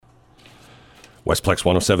Westplex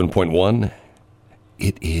 107.1.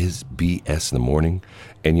 It is BS in the morning.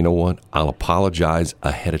 And you know what? I'll apologize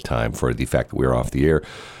ahead of time for the fact that we're off the air.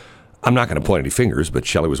 I'm not going to point any fingers, but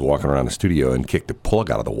Shelley was walking around the studio and kicked the plug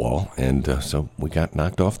out of the wall. And so we got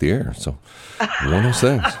knocked off the air. So one of those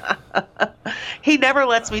things. He never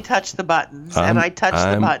lets me touch the buttons, and I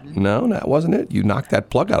touched the button. No, that wasn't it. You knocked that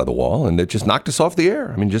plug out of the wall, and it just knocked us off the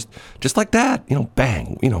air. I mean, just like that,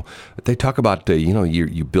 bang. They talk about,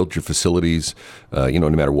 you build your facilities, no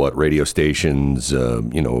matter what, radio stations,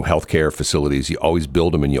 healthcare facilities, you always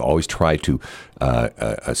build them, and you always try to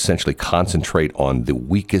essentially concentrate on the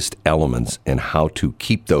weakest elements and how to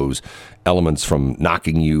keep those elements from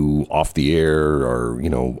knocking you off the air or,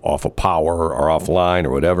 off of power or offline or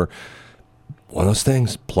whatever. One of those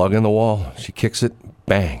things, plug in the wall. She kicks it,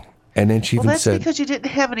 bang. And then she even said... that's because you didn't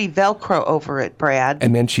have any Velcro over it, Brad.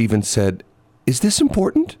 And then she even said, is this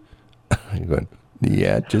important? You're going,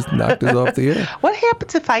 yeah, it just knocked us off the air. What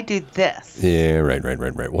happens if I do this? Yeah, right.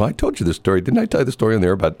 Well, I told you the story. Didn't I tell you the story on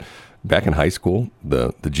there about back in high school,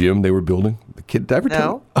 the gym they were building? The kid, did I ever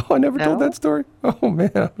tell you? Oh, I never told that story? Oh,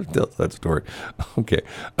 man, I never told that story. Okay.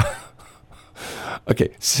 Okay,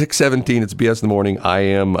 6:17, it's BS in the morning. I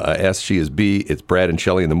am S, she is B. It's Brad and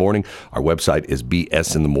Shelley in the morning. Our website is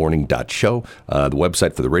bsinthemorning.show. The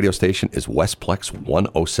website for the radio station is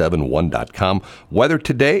westplex1071.com. Weather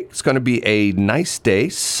today, it's going to be a nice day,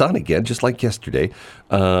 sun again, just like yesterday.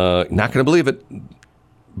 Not going to believe it,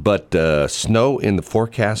 but snow in the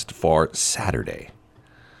forecast for Saturday.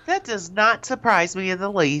 That does not surprise me in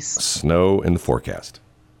the least. Snow in the forecast.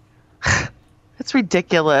 It's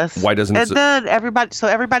ridiculous. Why doesn't it? And then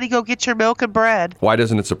everybody go get your milk and bread. Why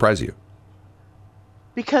doesn't it surprise you?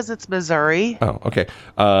 Because it's Missouri. Oh, okay.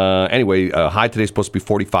 Anyway, high today's supposed to be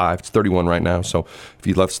 45. It's 31 right now. So if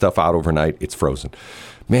you left stuff out overnight, it's frozen.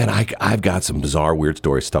 Man, I've got some bizarre, weird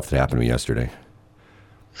story stuff that happened to me yesterday.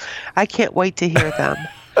 I can't wait to hear them.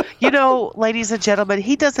 Ladies and gentlemen,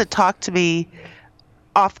 he doesn't talk to me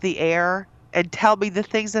off the air and tell me the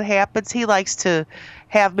things that happens. He likes to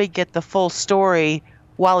have me get the full story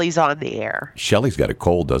while he's on the air. Shelley's got a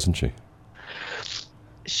cold, doesn't she?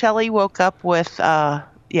 Shelley woke up with,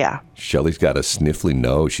 yeah. Shelley's got a sniffly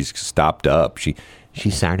nose. She's stopped up. She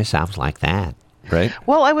sort of sounds like that. Right?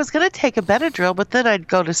 Well, I was going to take a Benadryl, but then I'd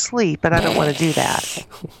go to sleep, and I don't want to do that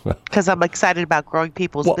because I'm excited about growing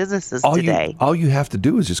people's businesses today. All you have to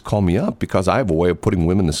do is just call me up because I have a way of putting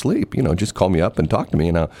women to sleep. Just call me up and talk to me,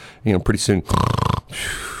 and pretty soon,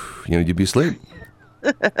 you'd be asleep.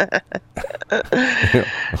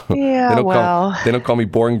 Yeah, they don't call me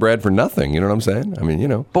Boring Brad for nothing. You know what I'm saying? I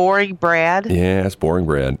mean, Boring Brad? Yes, Boring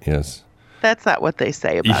Brad, yes. That's not what they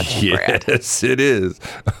say about you, Brad. Yes, it is.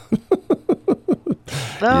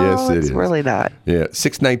 No, yes, it it's is. really not. Yeah,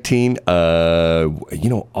 6:19.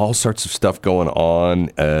 All sorts of stuff going on.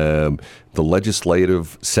 The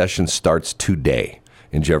legislative session starts today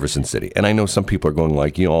in Jefferson City, and I know some people are going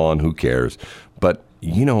like, yawn, who cares? But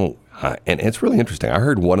and it's really interesting. I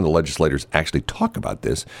heard one of the legislators actually talk about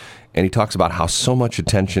this, and he talks about how so much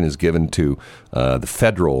attention is given to the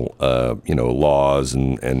federal, laws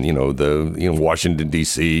and the Washington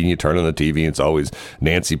D.C. And you turn on the TV, and it's always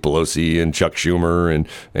Nancy Pelosi and Chuck Schumer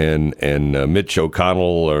and Mitch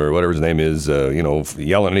O'Connell or whatever his name is,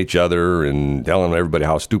 yelling at each other and telling everybody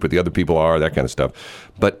how stupid the other people are, that kind of stuff.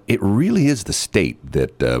 But it really is the state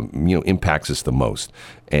that impacts us the most.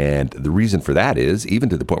 And the reason for that is, even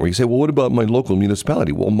to the point where you say, well, what about my local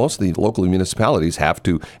municipality? Well, most of the local municipalities have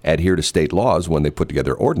to adhere to state laws when they put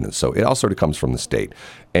together ordinance. So it all sort of comes from the state.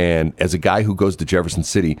 And as a guy who goes to Jefferson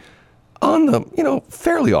City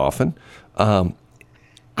fairly often, I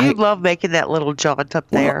love making that little jaunt up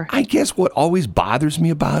there. I guess what always bothers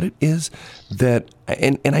me about it is that,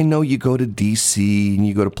 and I know you go to D.C. and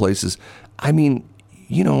you go to places, I mean,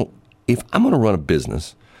 if I'm going to run a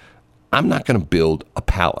business, I'm not going to build a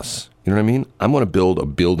palace. You know what I mean? I'm going to build a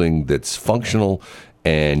building that's functional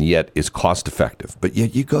and yet is cost effective. But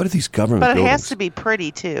yet you go to these government buildings. But it has to be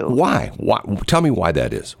pretty too. Why? Tell me why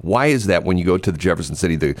that is. Why is that when you go to the Jefferson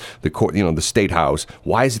City, the court, the State House?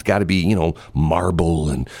 Why has it got to be marble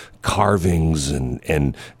and carvings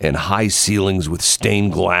and high ceilings with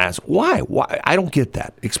stained glass? Why? I don't get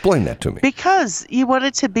that. Explain that to me. Because you want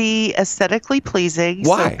it to be aesthetically pleasing.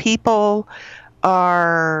 Why? So people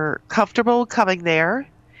are comfortable coming there,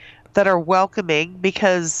 that are welcoming,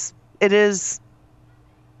 because it is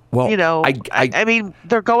Well, you know, I I mean,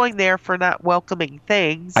 they're going there for not welcoming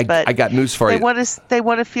things, but I got news for they you. want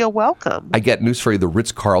to feel welcome. I get news for you. The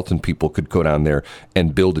Ritz-Carlton people could go down there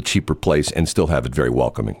and build a cheaper place and still have it very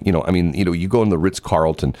welcoming. You know, I mean, you know, you go in the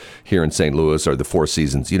Ritz-Carlton here in St. Louis or the Four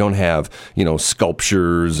Seasons, you don't have, you know,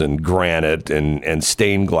 sculptures and granite and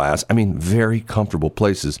stained glass. I mean, very comfortable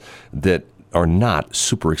places that are not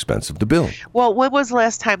super expensive to build. Well, when was the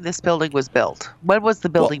last time this building was built? When was the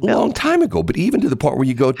building A built? long time ago, but even to the point where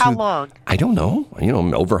you go to... How long? I don't know. You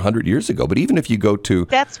know, over 100 years ago. But even if you go to...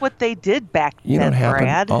 That's what they did back You know then, what happened?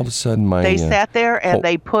 Brad. All of a sudden, my... They sat there and hold-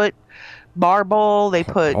 they put marble. They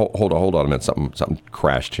put. Hold on a minute. Something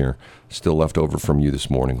crashed here. Still left over from you this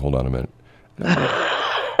morning. Hold on a minute.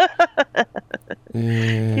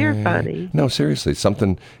 You're funny. No, seriously,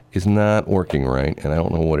 something is not working right, and I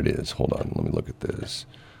don't know what it is. Hold on, let me look at this.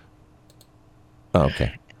 Oh,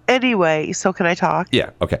 okay. Anyway, so can I talk? Yeah.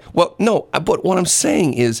 Okay. Well, no, but what I'm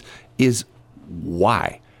saying is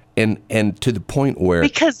why, and to the point where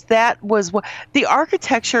Because that was what the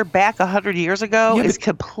architecture back 100 years ago Yeah, is but-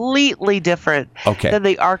 completely different Okay. than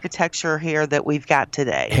the architecture here that we've got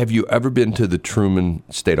today. have you ever been to the Truman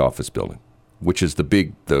State Office building, which is the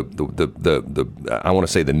big the I want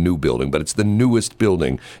to say the new building, but it's the newest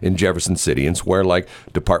building in Jefferson City. It's where like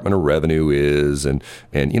Department of Revenue is, and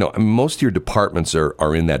you know, I mean, most of your departments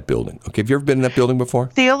are in that building. Okay, have you ever been in that building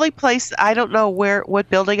before? The only place I don't know what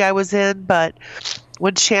building I was in, but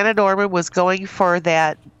when Shannon Norman was going for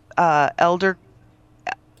that elder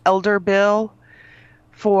bill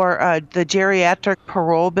for the geriatric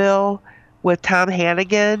parole bill with Tom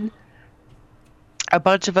Hannigan, a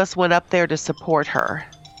bunch of us went up there to support her,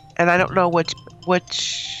 and I don't know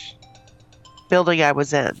which building I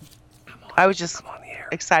was in. I was just on the air.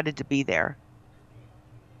 excited to be there.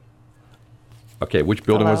 Okay, which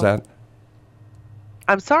building was Hello? that?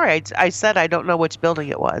 I'm sorry, I said I don't know which building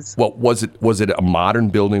it was. Well, was it a modern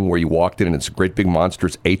building where you walked in and it's a great big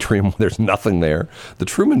monstrous atrium? There's nothing there. The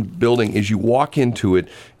Truman Building is you walk into it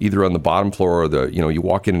either on the bottom floor or you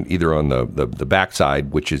walk in either on the back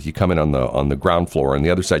side, which is you come in on the ground floor, and the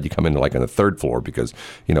other side you come in like on the third floor because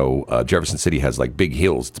Jefferson City has like big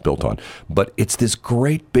hills it's built on. But it's this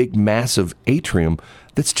great big massive atrium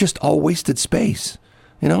that's just all wasted space.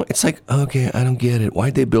 You know, it's like, okay, I don't get it.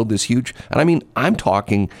 Why'd they build this huge? And I mean, I'm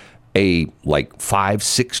talking a like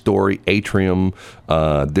 5-6 story atrium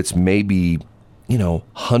that's maybe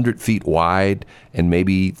 100 feet wide and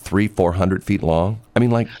maybe 300-400 feet long. I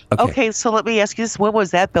mean, like, Okay, so let me ask you this: when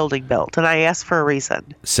was that building built? And I asked for a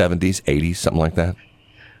reason. 70s, 80s, something like that.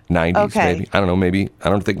 90s, Okay. maybe. I don't know. Maybe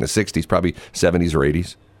I don't think in the 60s. Probably 70s or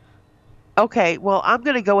 80s. Okay, well, I'm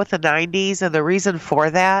going to go with the 90s, and the reason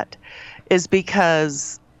for that is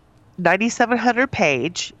because 9700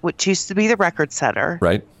 Page, which used to be the Record Center,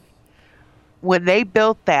 Right. when they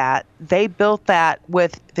built that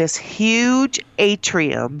with this huge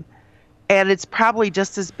atrium, and it's probably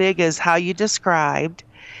just as big as how you described,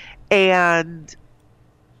 and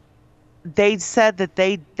they said that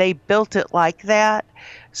they built it like that.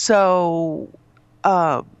 So,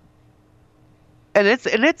 and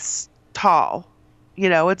it's tall.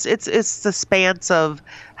 It's the span of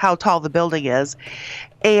how tall the building is.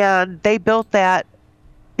 And they built that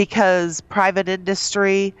because private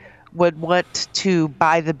industry would want to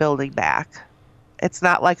buy the building back. It's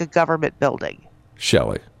not like a government building.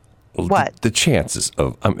 Shelley. What? The chances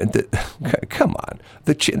of come on,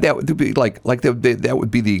 that would be like that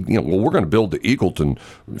would be the we're going to build the Eagleton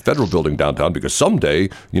Federal Building downtown because someday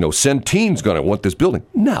Centene's going to want this building.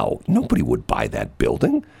 No, nobody would buy that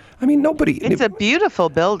building. I mean, nobody. It's a beautiful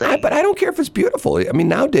building. But I don't care if it's beautiful. I mean,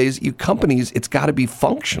 nowadays, companies, it's got to be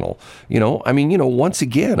functional. I mean, once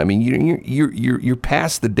again, I mean, you're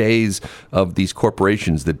past the days of these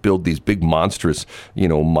corporations that build these big, monstrous,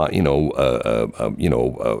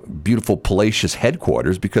 beautiful, palatial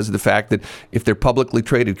headquarters because of the fact that if they're publicly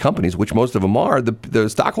traded companies, which most of them are, the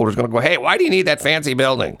stockholders are going to go, hey, why do you need that fancy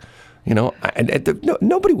building?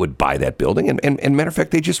 Nobody would buy that building, and matter of fact,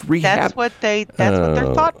 they just rehab. That's what their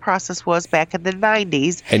thought process was back in the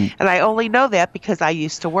 90s, And- and I only know that because I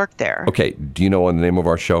used to work there. Okay, do you know the name of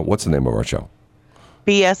our show? What's the name of our show?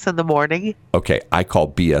 BS in the morning. Okay, I call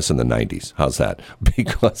BS in the 90s. How's that?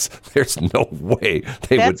 Because there's no way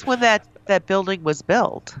they That's would. when that building was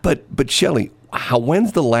built. But Shelley,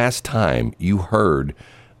 when's the last time you heard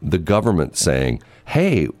the government saying,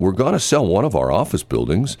 hey, we're going to sell one of our office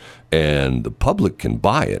buildings and the public can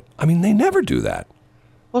buy it? I mean, they never do that.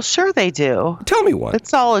 Well, sure they do. Tell me one.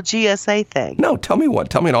 It's all a GSA thing. No, tell me one.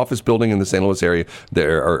 Tell me an office building in the St. Louis area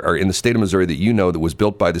there or in the state of Missouri that that was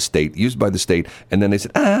built by the state, used by the state, and then they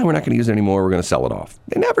said, we're not going to use it anymore. We're going to sell it off.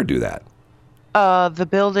 They never do that. The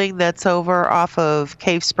building that's over off of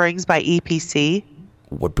Cave Springs by EPC.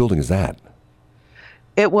 What building is that?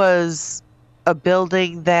 It was a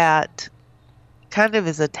building that kind of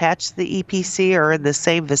is attached to the EPC or in the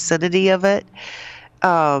same vicinity of it.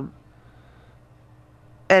 And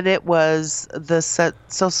it was the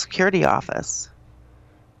Social Security office.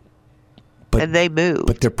 And they moved.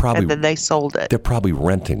 But they're probably, and then they sold it. They're probably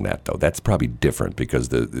renting that, though. That's probably different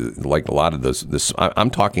because like a lot of this. I'm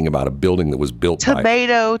talking about a building that was built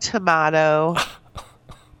tomato.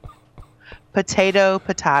 Potato.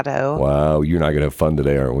 Wow, you're not going to have fun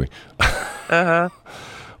today, aren't we? Uh-huh.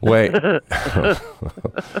 Wait.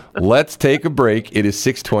 Let's take a break. It is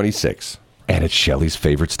 6:26. And it's Shelley's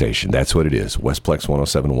favorite station. That's what it is. Westplex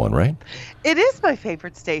 107.1, right? It is my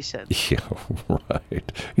favorite station. Yeah,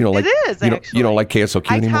 right. You know, like, it is, actually. You don't like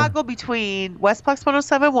KSOQ anymore? I toggle between Westplex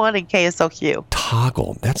 107.1 and KSOQ.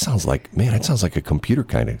 Toggle? That sounds like a computer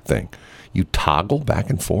kind of thing. You toggle back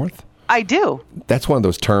and forth? I do. That's one of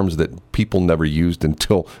those terms that people never used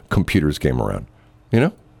until computers came around. You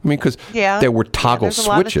know? I mean, because there were toggle switches. There's a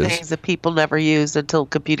lot of things that people never used until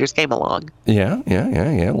computers came along. Yeah.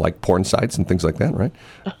 Like porn sites and things like that, right?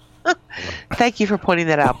 Thank you for pointing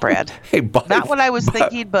that out, Brad. Hey, not what I was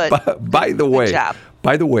thinking, but by the way, good job.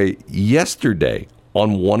 By the way, yesterday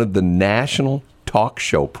on one of the national talk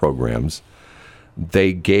show programs,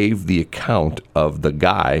 they gave the account of the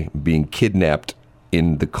guy being kidnapped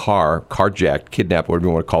in the car, carjacked, kidnapped, whatever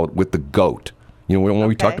you want to call it, with the goat. You know, when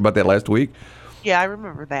we talked about that last week? Yeah, I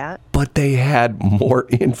remember that. But they had more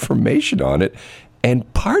information on it,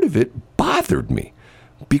 and part of it bothered me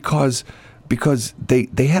because they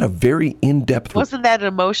had a very in-depth. Wasn't that an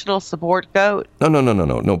emotional support goat?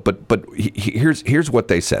 No. But here's what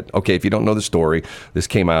they said. Okay, if you don't know the story, this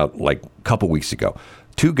came out like a couple weeks ago.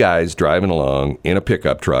 Two guys driving along in a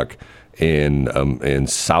pickup truck in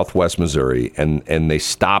Southwest Missouri, and they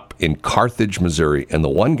stop in Carthage, Missouri, and the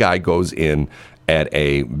one guy goes in at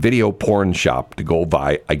a video porn shop to go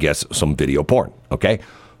buy, I guess, some video porn, okay?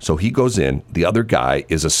 So he goes in, the other guy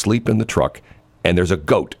is asleep in the truck, and there's a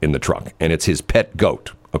goat in the truck, and it's his pet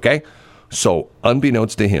goat, okay? So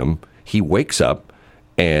unbeknownst to him, he wakes up,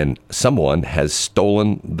 and someone has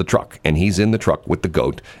stolen the truck, and he's in the truck with the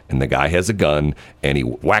goat, and the guy has a gun, and he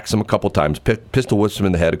whacks him a couple times, pistol whips him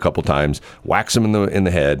in the head a couple times, whacks him in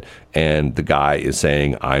the head, and the guy is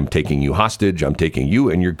saying, I'm taking you hostage, I'm taking you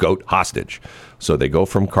and your goat hostage. So they go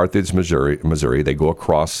from Carthage, Missouri, they go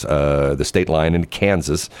across the state line into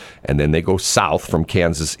Kansas, and then they go south from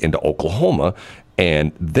Kansas into Oklahoma.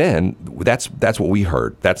 And then that's what we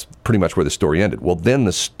heard. That's pretty much where the story ended. Well, then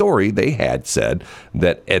the story they had said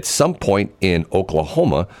that at some point in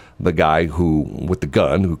Oklahoma, the guy with the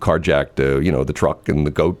gun who carjacked the truck and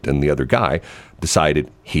the goat and the other guy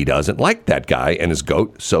decided he doesn't like that guy and his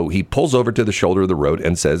goat, so he pulls over to the shoulder of the road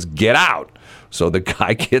and says, "Get out." So the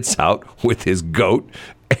guy gets out with his goat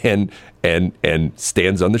and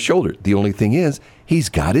stands on the shoulder. The only thing is, he's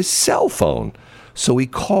got his cell phone. So he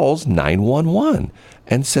calls 911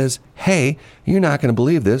 and says, "Hey, you're not going to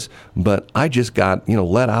believe this, but I just got,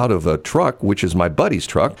 let out of a truck, which is my buddy's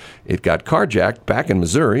truck. It got carjacked back in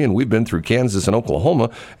Missouri, and we've been through Kansas and Oklahoma,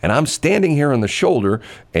 and I'm standing here on the shoulder,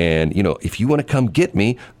 and, if you want to come get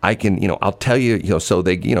me, I can, I'll tell you, so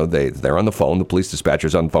they're on the phone, the police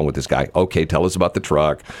dispatcher's on the phone with this guy. Okay, tell us about the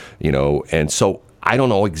truck, and so I don't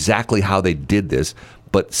know exactly how they did this,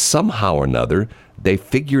 but somehow or another, they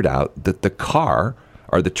figured out that the car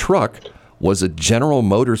or the truck was a General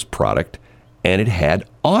Motors product, and it had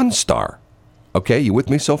OnStar. Okay, you with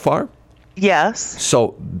me so far? Yes.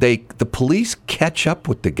 So the police catch up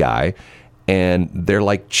with the guy, and they're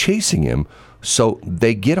like chasing him. So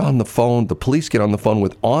they get on the phone. The police get on the phone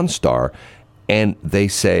with OnStar, and they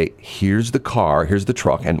say, "Here's the car, here's the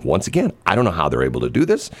truck." And once again, I don't know how they're able to do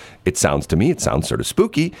this. It sounds sort of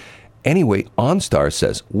spooky. Anyway, OnStar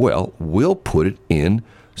says, well, we'll put it in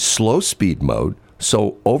slow speed mode.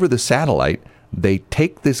 So over the satellite, they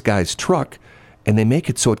take this guy's truck and they make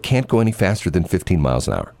it so it can't go any faster than 15 miles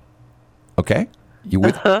an hour. Okay? You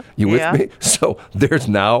with me? So there's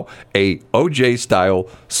now a OJ style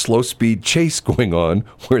slow speed chase going on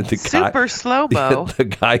where the guy super slow-mo. The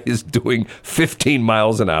guy is doing 15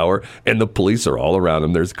 miles an hour and the police are all around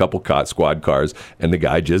him. There's a couple squad cars and the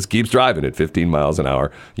guy just keeps driving at 15 miles an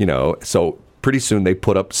hour, So pretty soon they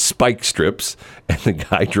put up spike strips, and the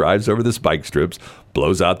guy drives over the spike strips,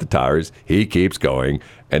 blows out the tires. He keeps going,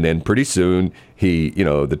 and then pretty soon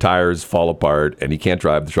the tires fall apart, and he can't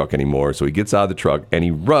drive the truck anymore. So he gets out of the truck and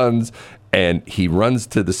he runs. And he runs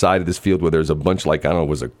to the side of this field where there's a bunch, like, I don't know, it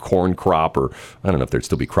was a corn crop, or I don't know if there'd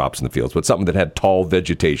still be crops in the fields, but something that had tall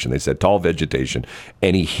vegetation. They said tall vegetation.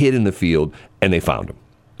 And he hid in the field, and they found him.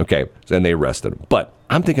 Okay? And they arrested him. But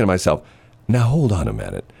I'm thinking to myself, now hold on a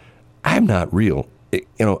minute. I'm not real.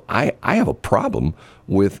 I have a problem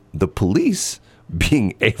with the police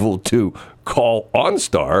being able to call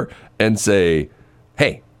OnStar and say,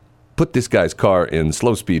 hey, put this guy's car in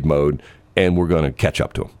slow speed mode, and we're going to catch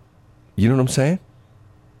up to him. You know what I'm saying?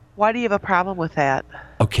 Why do you have a problem with that?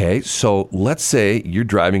 Okay, so let's say you're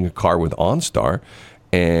driving a car with OnStar,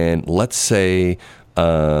 and let's say,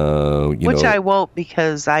 which I won't,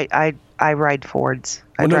 because I ride Fords.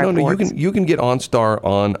 No. You can get OnStar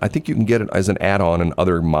on. I think you can get it as an add-on in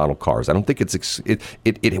other model cars. I don't think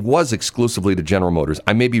it was exclusively to General Motors.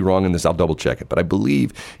 I may be wrong in this. I'll double check it, but I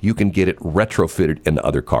believe you can get it retrofitted into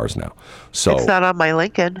other cars now. So it's not on my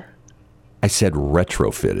Lincoln. I said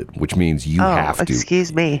retrofitted, which means you have to.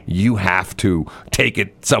 Excuse me. You have to take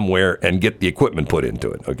it somewhere and get the equipment put into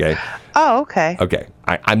it, okay? Oh, okay. Okay.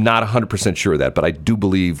 I'm not 100% sure of that, but I do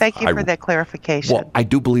believe... Thank you for that clarification. Well, I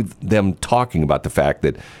do believe them talking about the fact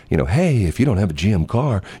that, hey, if you don't have a GM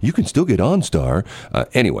car, you can still get OnStar.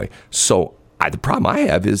 Anyway, so the problem I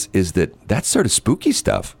have is that that's sort of spooky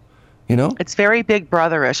stuff. It's very Big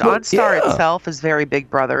Brother-ish. OnStar itself is very Big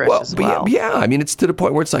Brother-ish as well. Yeah, I mean, it's to the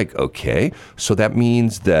point where it's like, okay, so that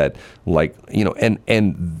means that, like, and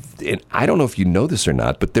I don't know if you know this or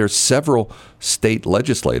not, but there's several state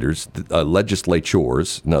legislators,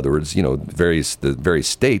 legislatures, in other words, the various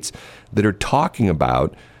states that are talking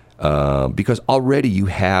about. Because already you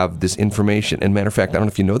have this information. And matter of fact, I don't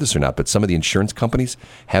know if you know this or not, but some of the insurance companies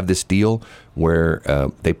have this deal where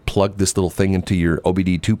they plug this little thing into your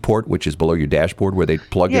OBD2 port, which is below your dashboard, where they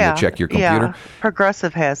plug in to check your computer. Yeah,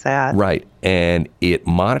 Progressive has that. Right. And it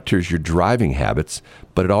monitors your driving habits,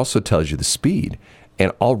 but it also tells you the speed.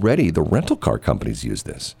 And already the rental car companies use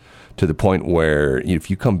this, to the point where if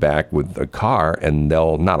you come back with a car, and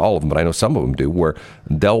not all of them, but I know some of them do, where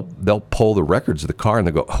they'll pull the records of the car and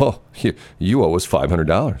they go, oh, you owe us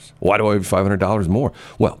 $500. Why do I owe you $500 more?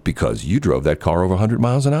 Well, because you drove that car over 100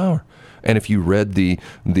 miles an hour. And if you read the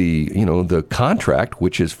contract,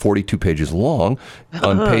 which is 42 pages long,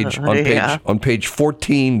 on page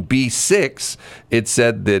 14B6, it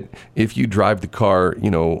said that if you drive the car,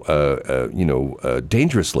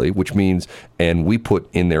 dangerously, which means, and we put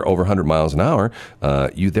in there over 100 miles an hour,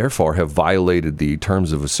 you therefore have violated the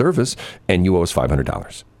terms of a service, and you owe us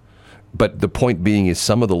 $500. But the point being is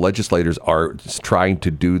some of the legislators are trying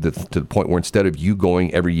to do to the point where instead of you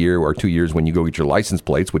going every year or 2 years when you go get your license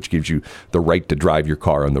plates, which gives you the right to drive your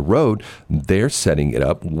car on the road, they're setting it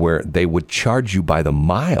up where they would charge you by the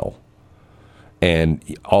mile. And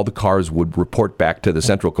all the cars would report back to the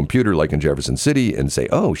central computer, like in Jefferson City, and say,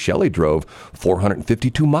 oh, Shelley drove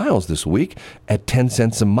 452 miles this week at 10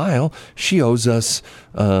 cents a mile. She owes us,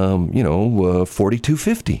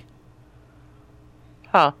 $42.50.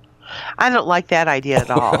 Huh. I don't like that idea at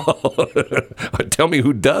all. Tell me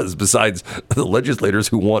who does, besides the legislators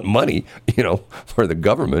who want money, for the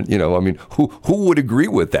government. I mean, who would agree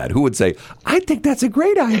with that? Who would say, I think that's a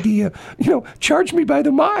great idea. Charge me by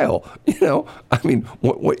the mile. I mean,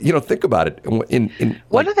 think about it.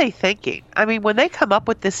 What are they thinking? I mean, when they come up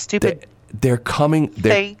with this stupid they're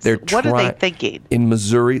what are they thinking? In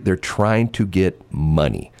Missouri, they're trying to get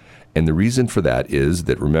money. And the reason for that is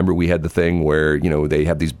that, remember, we had the thing where, they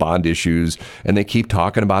have these bond issues and they keep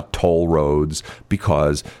talking about toll roads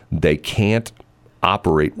because they can't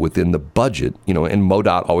operate within the budget, and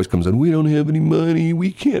MoDOT always comes in, we don't have any money,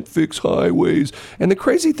 we can't fix highways. And the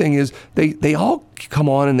crazy thing is they all come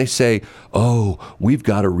on and they say, oh, we've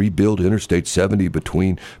got to rebuild Interstate 70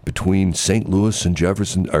 between St. Louis and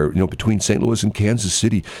Jefferson, or, between St. Louis and Kansas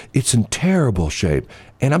City. It's in terrible shape.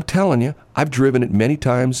 And I'm telling you, I've driven it many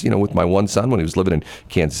times, with my one son when he was living in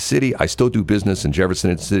Kansas City. I still do business in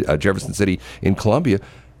Jefferson City in Columbia.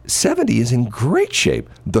 70 is in great shape.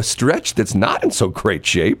 The stretch that's not in so great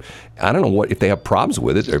shape, I don't know if they have problems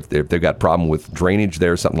with it, or if they've got a problem with drainage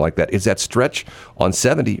there or something like that, is that stretch on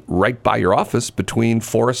 70 right by your office between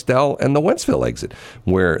Forestel and the Wentzville exit,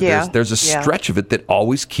 where there's a stretch of it that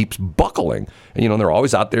always keeps buckling. And, they're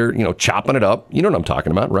always out there, chopping it up. You know what I'm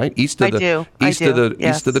talking about, right? East of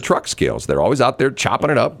the truck scales. They're always out there chopping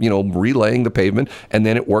it up, relaying the pavement, and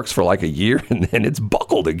then it works for like a year, and then it's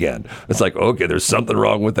buckled again. It's like, okay, there's something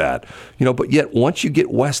wrong with that. But yet once you get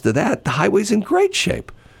west of that, the highway's in great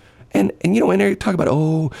shape. And they talk about,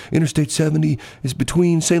 Interstate 70 is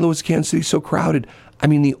between St. Louis and Kansas City, so crowded. I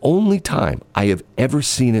mean, the only time I have ever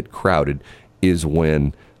seen it crowded is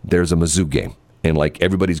when there's a Mizzou game. And like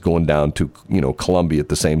everybody's going down to, Columbia at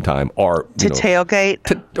the same time, or tailgate,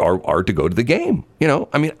 or to go to the game.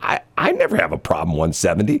 I mean, I never have a problem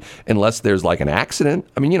 170 unless there's like an accident.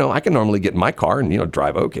 I mean, I can normally get in my car and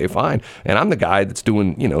drive okay, fine. And I'm the guy that's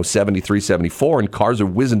doing 73, 74, and cars are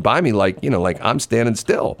whizzing by me like I'm standing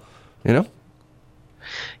still.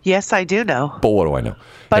 Yes, I do know. But what do I know?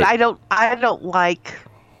 But hey, I don't like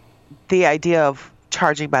the idea of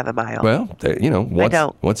charging by the mile. Well,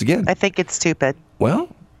 once again, I think it's stupid. Well,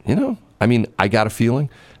 I mean, I got a feeling,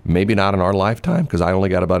 maybe not in our lifetime, because I only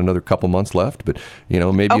got about another couple months left, but,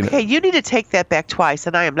 maybe... Okay, you need to take that back twice,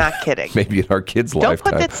 and I am not kidding. Maybe in our kids' lifetime.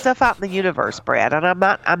 Don't put that stuff out in the universe, Brad, and I'm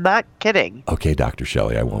not kidding. Okay, Dr.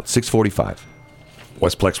 Shelley, I won't. 645.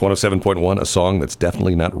 Westplex 107.1, a song that's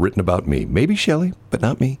definitely not written about me. Maybe Shelley, but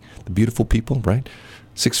not me. The beautiful people, right?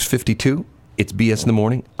 652. It's BS in the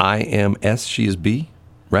morning. I am S. She is B,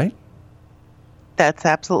 right? That's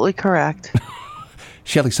absolutely correct.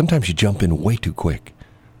 Shelley, sometimes you jump in way too quick.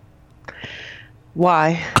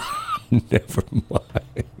 Why? Never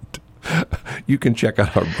mind. You can check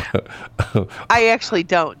out our... I actually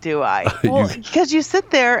don't, do I? Well, because you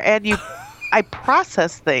sit there and I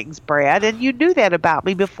process things, Brad, and you knew that about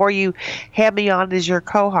me before you had me on as your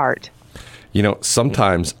cohort.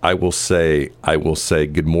 Sometimes I will say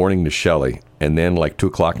good morning to Shelley, and then like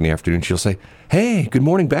 2:00 in the afternoon, she'll say, "Hey, good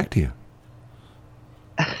morning back to you."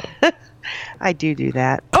 I do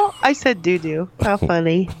that. Oh, I said do. How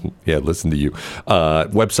funny. Yeah, listen to you.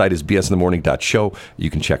 Website is bsinthemorning.show.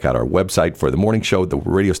 You can check out our website for the morning show. The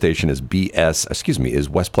radio station is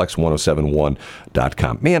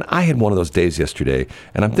westplex1071.com. Man, I had one of those days yesterday,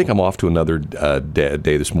 and I think I'm off to another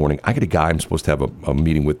day this morning. I got a guy I'm supposed to have a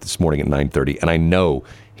meeting with this morning at 9:30, and I know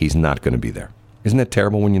he's not going to be there. Isn't that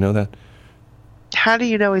terrible when you know that? How do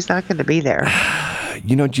you know he's not going to be there?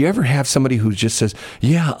 Do you ever have somebody who just says,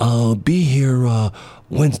 "Yeah, I'll be here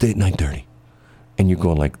Wednesday at 9:30," and you're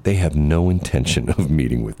going like, they have no intention of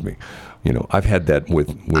meeting with me. I've had that with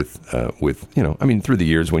through the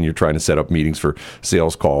years when you're trying to set up meetings for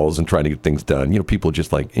sales calls and trying to get things done. People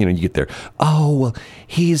just like, you get there. "Oh, well,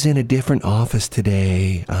 he's in a different office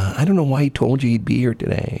today. I don't know why he told you he'd be here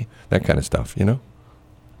today." That kind of stuff,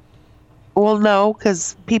 Well, no,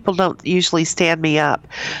 because people don't usually stand me up.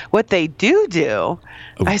 What they do,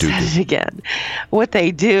 I said it again. What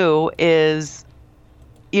they do is,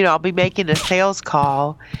 I'll be making a sales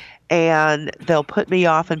call, and they'll put me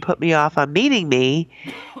off on meeting me,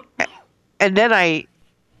 and then I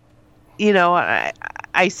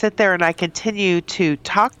sit there and I continue to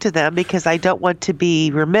talk to them because I don't want to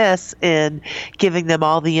be remiss in giving them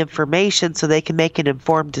all the information so they can make an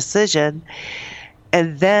informed decision,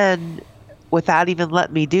 and then, without even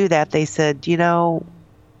letting me do that, they said,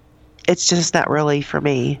 it's just not really for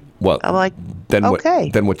me. Well, I'm like, okay.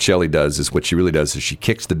 Then what Shelley does is what she really does is she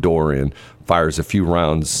kicks the door in, fires a few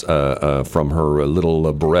rounds from her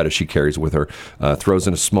little Beretta she carries with her, throws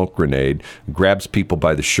in a smoke grenade, grabs people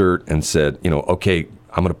by the shirt and said, "Okay,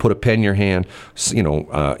 I'm going to put a pen in your hand.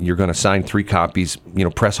 You're going to sign 3 copies.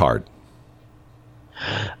 Press hard."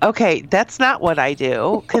 Okay, that's not what I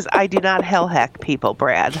do, because I do not hell heck people,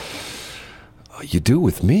 Brad. You do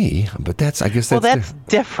with me, but I guess that's... Well, that's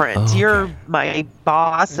different. Oh, okay. You're my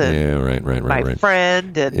boss and right. my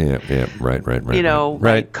friend and... Yeah, right.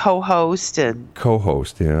 My co-host and...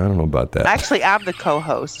 Co-host, yeah, I don't know about that. Actually, I'm the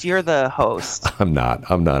co-host. You're the host. I'm not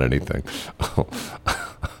anything.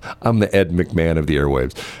 I'm the Ed McMahon of the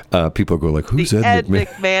airwaves. People go like, "Who's Ed McMahon?"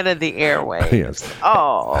 McMahon of the airwaves. Yes.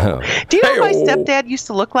 Oh. Do you know my stepdad used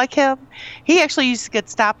to look like him? He actually used to get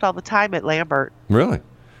stopped all the time at Lambert. Really?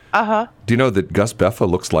 Uh-huh. Do you know that Gus Beffa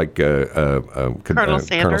looks like Colonel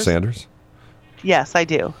Sanders? Yes, I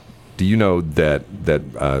do. Do you know that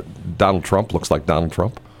Donald Trump looks like Donald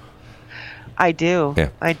Trump? I do. Yeah.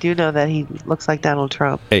 I do know that he looks like Donald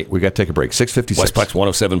Trump. Hey, we got to take a break. 656. Westplex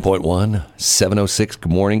 107.1, 706.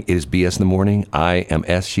 Good morning. It is BS in the Morning. I am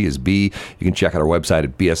S. She is B. You can check out our website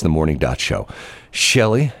at bsinthemorning.show.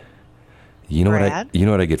 Shelley, you know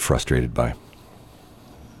what I get frustrated by?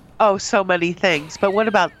 Oh, so many things. But what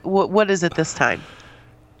about, what is it this time?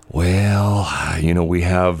 Well, we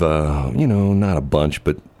have, not a bunch,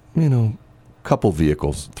 but, couple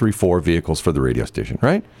vehicles, 3-4 vehicles for the radio station,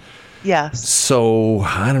 right? Yes. So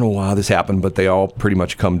I don't know how this happened, but they all pretty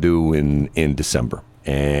much come due in December.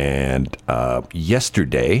 And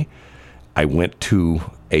yesterday, I went to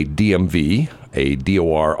a DMV, a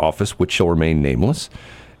DOR office, which shall remain nameless,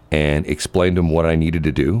 and explained to them what I needed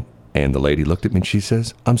to do. And the lady looked at me and she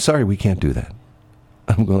says, I'm sorry, we can't do that.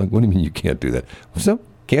 I'm going like, what do you mean you can't do that? So,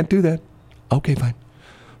 can't do that. Okay, fine.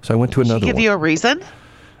 So I went to another one. Did she give you a reason?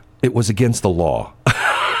 It was against the law.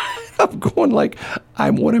 I'm going like,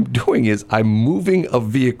 what I'm doing is I'm moving a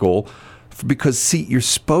vehicle because, see, you're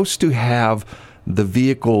supposed to have the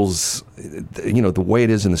vehicles, the way it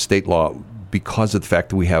is in the state law because of the fact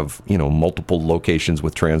that we have, multiple locations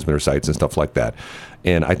with transmitter sites and stuff like that.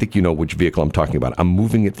 And I think you know which vehicle I'm talking about. I'm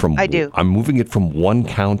moving it from one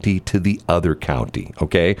county to the other county,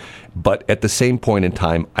 okay? But at the same point in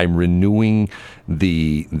time, I'm renewing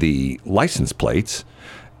the license plates.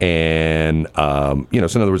 And, so in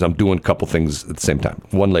other words, I'm doing a couple things at the same time.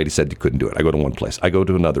 One lady said you couldn't do it. I go to one place. I go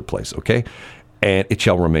to another place, okay? And it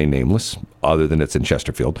shall remain nameless, other than it's in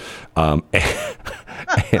Chesterfield. And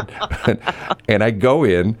I go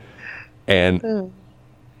in, and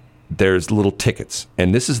there's little tickets.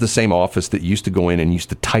 And this is the same office that used to go in and used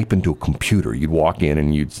to type into a computer. You'd walk in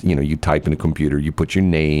and you'd type in a computer. You put your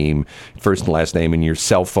name, first and last name, and your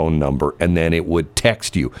cell phone number, and then it would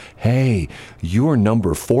text you, hey, you're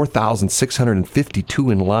number 4,652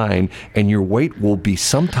 in line, and your wait will be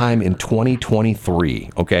sometime in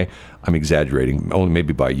 2023. Okay? I'm exaggerating, only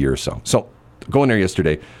maybe by a year or so. So go in there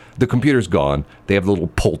yesterday. The computer's gone. They have little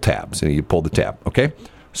pull tabs, and you pull the tab. Okay?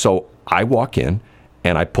 So I walk in,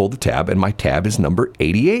 and I pull the tab, and my tab is number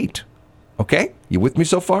 88. Okay? You with me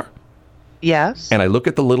so far? Yes. And I look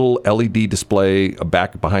at the little LED display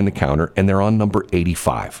back behind the counter, and they're on number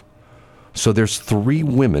 85. So there's 3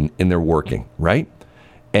 women in there working, right?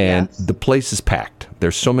 And yes. The place is packed.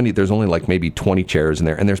 There's only like maybe 20 chairs in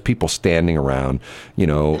there, and there's people standing around,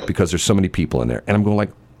 because there's so many people in there. And I'm going like,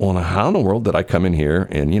 well, how in the world did I come in here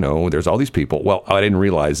and, there's all these people. Well, what I didn't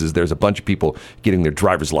realize is there's a bunch of people getting their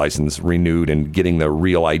driver's license renewed and getting the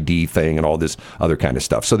real ID thing and all this other kind of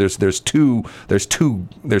stuff. So there's two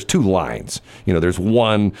lines. There's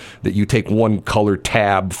one that you take one color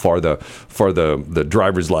tab for the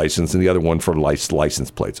driver's license and the other one for license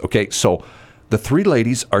plates. Okay, so the 3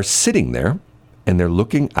 ladies are sitting there and they're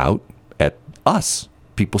looking out at us.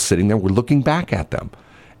 People sitting there, we're looking back at them.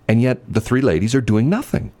 And yet the 3 ladies are doing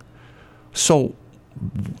nothing. So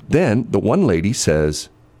then the one lady says,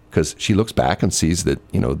 because she looks back and sees that,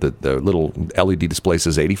 the little LED display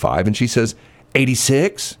says 85, and she says,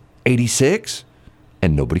 86, 86,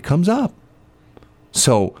 and nobody comes up.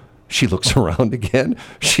 So she looks around again.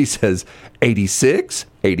 She says, 86,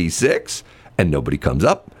 86, and nobody comes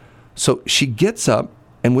up. So she gets up,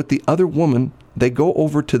 and with the other woman, they go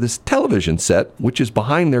over to this television set, which is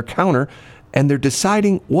behind their counter, and they're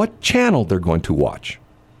deciding what channel they're going to watch.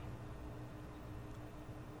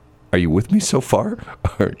 Are you with me so far?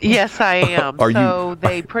 Yes, I am.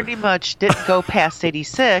 They pretty much didn't go past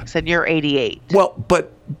 86, and you're 88. Well,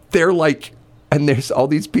 but they're like, and there's all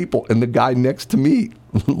these people, and the guy next to me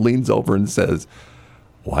leans over and says,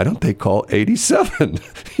 why don't they call 87?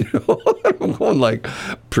 I'm going like,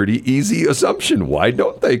 pretty easy assumption. Why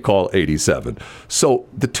don't they call 87? So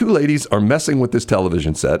the 2 ladies are messing with this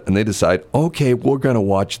television set, and they decide, okay, we're going to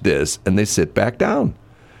watch this, and they sit back down.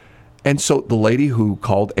 And so the lady who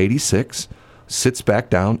called 86 sits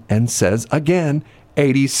back down and says again,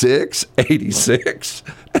 86, 86.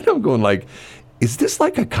 And I'm going like, is this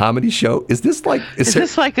like a comedy show? Is this like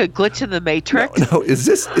this like a glitch in the Matrix? No. Is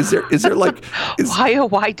there like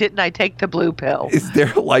why didn't I take the blue pill? Is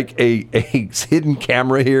there like a hidden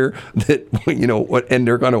camera here that and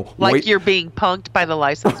they're going to wait? You're being punked by the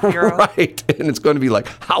license bureau, right? And it's going to be like,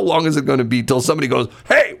 how long is it going to be till somebody goes,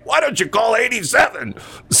 hey, why don't you call 87?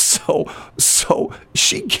 So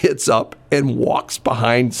she gets up and walks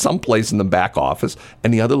behind someplace in the back office,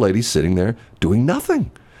 and the other lady's sitting there doing nothing.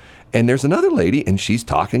 And there's another lady, and she's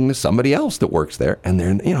talking to somebody else that works there. And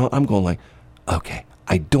then, I'm going like, okay,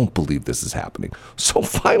 I don't believe this is happening. So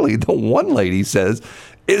finally, the one lady says,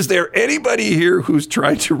 is there anybody here who's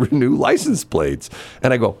trying to renew license plates?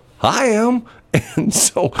 And I go, I am. And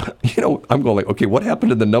so, I'm going like, okay, what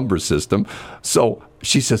happened to the number system? So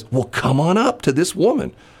she says, well, come on up to this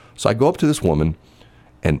woman. So I go up to this woman.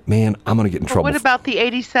 And man, I'm going to get in trouble. What about the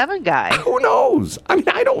 87 guy? Who knows? I mean,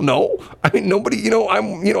 I don't know. I mean, nobody,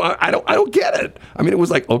 I don't get it. I mean, it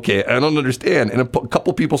was like, okay, I don't understand. And a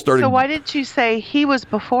couple people started. So why didn't you say he was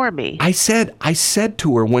before me? I said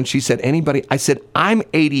to her when she said anybody, I said, I'm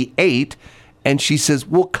 88. And she says,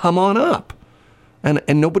 well, come on up.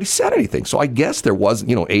 And nobody said anything. So I guess there was,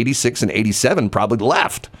 86 and 87 probably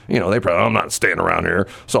left. They probably, I'm not staying around here.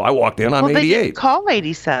 So I walked in, I'm 88. They didn't call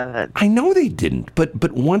 87. I know they didn't.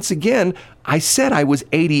 But once again, I said I was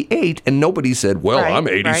 88 and nobody said, well, I'm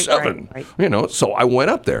 87. Right. So I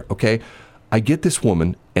went up there, okay? I get this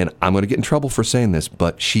woman, and I'm going to get in trouble for saying this,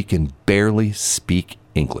 but she can barely speak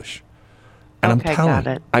English. And Okay, I'm telling got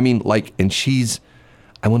it. I mean, like, and she's,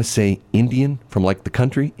 I want to say Indian, from like the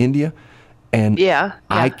country, India. And Yeah,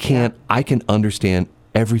 I yeah. can understand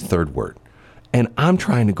every third word. And I'm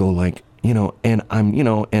trying to go like, and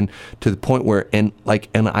I'm, and to the point where, and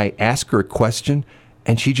I ask her a question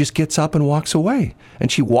and she just gets up and walks away.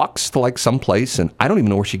 And she walks to like some place and I don't even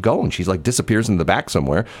know where she's going. She's like disappears in the back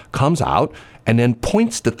somewhere, comes out, and then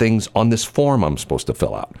points to things on this form I'm supposed to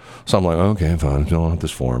fill out. So I'm like, okay, fine, fill out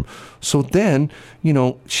this form. So then,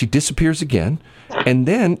 she disappears again. And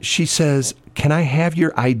then she says, can I have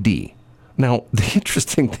your ID? Now, the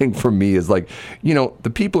interesting thing for me is like,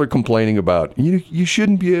 the people are complaining about, you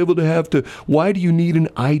shouldn't be able to why do you need an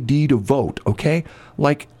ID to vote? Okay.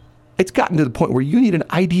 Like, it's gotten to the point where you need an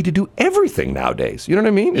ID to do everything nowadays. You know what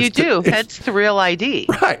I mean? You do. Hence the real ID.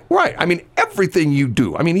 Right. I mean, everything you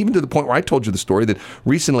do. I mean, even to the point where I told you the story that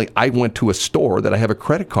recently I went to a store that I have a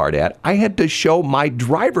credit card at. I had to show my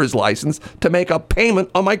driver's license to make a payment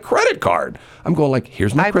on my credit card. I'm going like,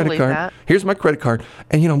 here's my credit card. That. Here's my credit card.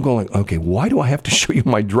 And, I'm going like, okay, why do I have to show you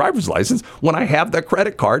my driver's license when I have that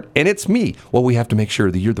credit card and it's me? Well, we have to make sure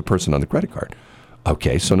that you're the person on the credit card.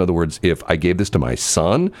 Okay, so in other words, if I gave this to my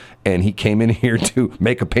son and he came in here to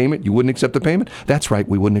make a payment, you wouldn't accept a payment? That's right,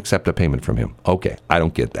 we wouldn't accept a payment from him. Okay, I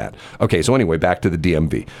don't get that. Okay, so anyway, back to the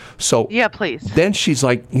DMV. So yeah, please. Then she's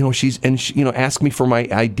like, she asked me for my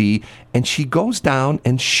ID, and she goes down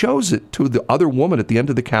and shows it to the other woman at the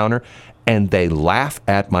end of the counter, and they laugh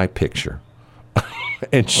at my picture.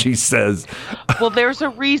 And she says, well, there's a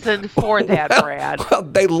reason for that, Brad. Well,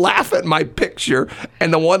 they laugh at my picture,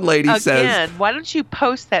 and the one lady says, again, why don't you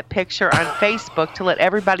post that picture on Facebook to let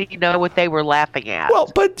everybody know what they were laughing at?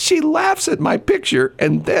 Well, but she laughs at my picture,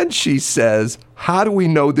 and then she says, how do we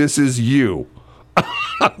know this is you?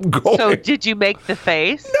 I'm going, so did you make the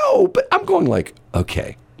face? No, but I'm going like,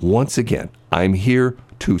 okay, once again, I'm here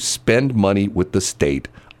to spend money with the state.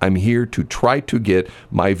 I'm here to try to get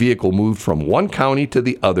my vehicle moved from one county to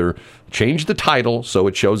the other, change the title so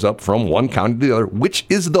it shows up from one county to the other, which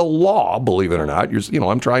is the law, believe it or not.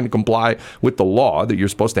 I'm trying to comply with the law that you're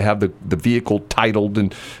supposed to have the vehicle titled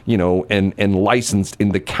and, and licensed in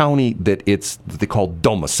the county that they call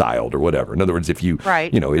domiciled or whatever. In other words, if you,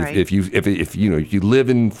 right, if you live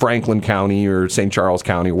in Franklin County or St. Charles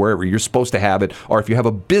County, wherever, you're supposed to have it, or if you have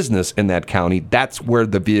a business in that county, that's where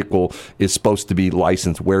the vehicle is supposed to be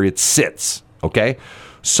licensed, where it sits. Okay.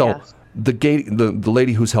 So yes. The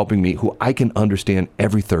lady who's helping me, who I can understand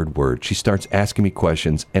every third word, she starts asking me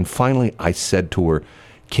questions. And finally, I said to her,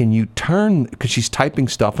 can you turn, because she's typing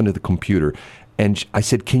stuff into the computer. And I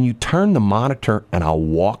said, can you turn the monitor and I'll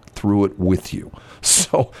walk through it with you?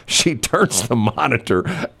 So she turns the monitor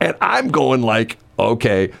and I'm going like,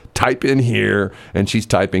 okay, type in here. And she's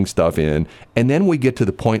typing stuff in. And then we get to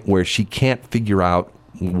the point where she can't figure out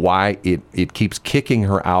why it keeps kicking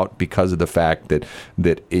her out, because of the fact that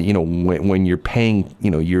when you're paying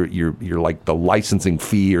you're like the licensing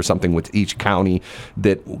fee or something with each county,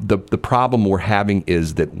 that the problem we're having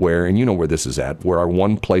is that where this is at, where our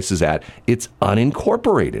one place is at, it's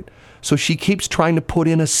unincorporated. So she keeps trying to put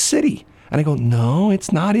in a city. And I go, no,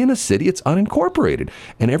 it's not in a city. It's unincorporated.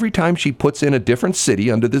 And every time she puts in a different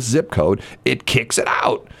city under this zip code, it kicks it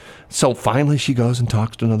out. So finally she goes and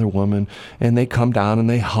talks to another woman, and they come down and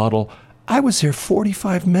they huddle. I was there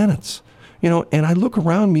 45 minutes, and I look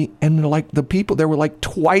around me, and there were like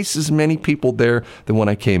twice as many people there than when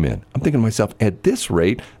I came in. I'm thinking to myself, at this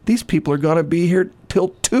rate, these people are going to be here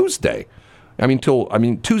till Tuesday.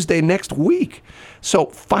 Tuesday next week. So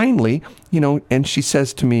finally, and she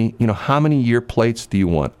says to me, how many year plates do you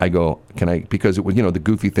want? I go, can I, because it was, the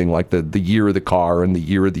goofy thing, like the year of the car and the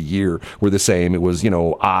year of the year were the same. It was,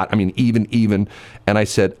 odd, even. And I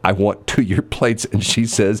said, I want 2-year plates. And she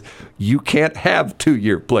says, you can't have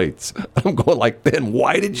 2-year plates. I'm going like, then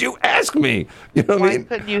why did you ask me? You know what I mean? Why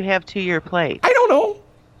couldn't you have 2-year plates? I don't know.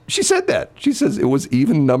 She said that. She says it was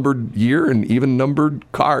even numbered year and even numbered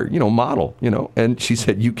car, model, And she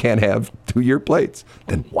said, you can't have 2-year plates.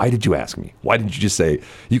 Then why did you ask me? Why didn't you just say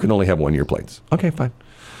you can only have 1-year plates? Okay, fine.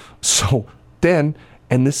 So then,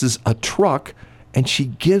 and this is a truck, and she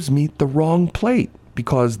gives me the wrong plate,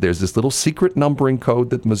 because there's this little secret numbering code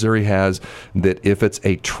that Missouri has that if it's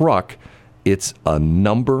a truck, it's a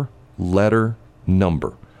number, letter,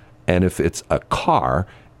 number. And if it's a car,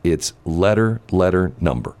 it's letter,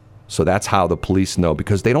 number. So that's how the police know,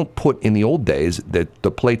 because they don't put in the old days that the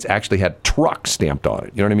plates actually had truck stamped on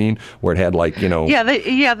it. You know what I mean? Where it had Yeah, they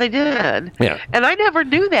did. Yeah. And I never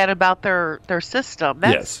knew that about their system.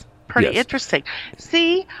 That's pretty interesting.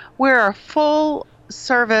 See, we're a full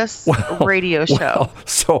service radio show. Well,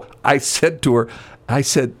 so I said to her,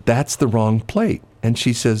 that's the wrong plate. And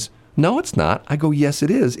she says, no, it's not. I go, yes, it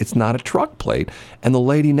is. It's not a truck plate. And the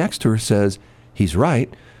lady next to her says, he's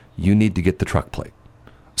right. You need to get the truck plate.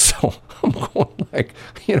 So I'm going like,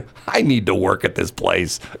 I need to work at this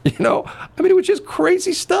place. I mean, it was just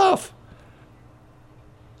crazy stuff.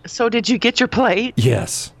 So did you get your plate?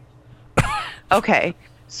 Yes. Okay.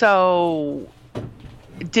 So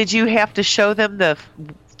did you have to show them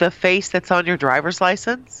the face that's on your driver's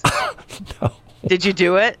license? No. Did you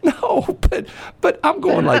do it? No, but I'm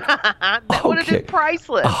going like, that would have been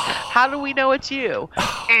priceless. How do we know it's you?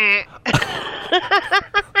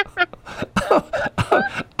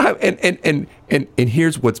 And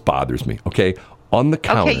here's what bothers me. Okay, on the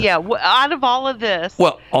counter. Okay, yeah. Out of all of this,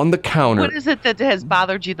 well, on the counter, what is it that has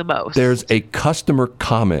bothered you the most? There's a customer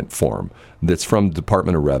comment form that's from the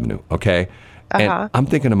Department of Revenue. Okay, and I'm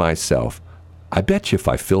thinking to myself, I bet you if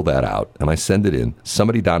I fill that out and I send it in,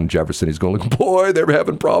 somebody down in Jefferson is going like, boy, they're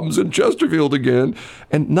having problems in Chesterfield again,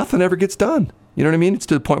 and nothing ever gets done. You know what I mean? It's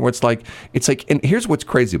to the point where it's like, and here's what's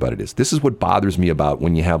crazy about it is, this is what bothers me about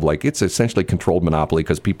when you have like, it's essentially controlled monopoly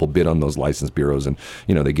because people bid on those license bureaus and,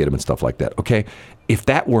 they get them and stuff like that. Okay. If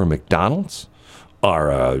that were a McDonald's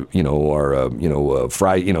or,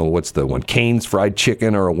 fried, what's the one? Cane's Fried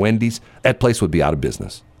Chicken or a Wendy's, that place would be out of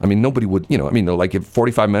business. I mean, nobody would, like if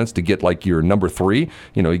 45 minutes to get like your number 3,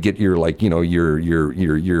 you get your like,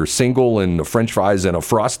 your single and the French fries and a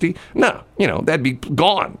Frosty. No, that'd be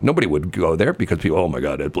gone. Nobody would go there because people, oh my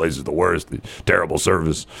God, that place is the worst, terrible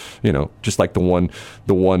service. Just like the one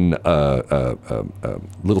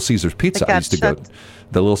Little Caesar's Pizza I used to go.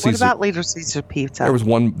 The Little Caesar. What about Little Caesar Pizza? There was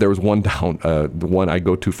one down, the one I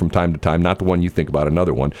go to from time to time, not the one you think about,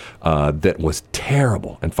 another one that was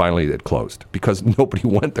terrible, and finally it closed because nobody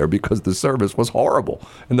went there because the service was horrible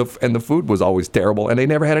and the food was always terrible and they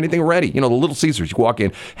never had anything ready. The Little Caesars, you walk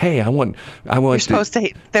in, hey, I want. They're supposed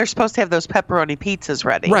to have those pepperoni pizzas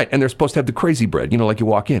ready, right? And they're supposed to have the crazy bread. Like you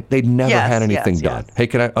walk in, they never had anything done. Yes. Hey,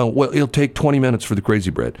 can I? Well, it'll take 20 minutes for the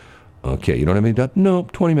crazy bread. Okay, you don't have any done? No,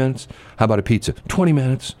 20 minutes. How about a pizza? 20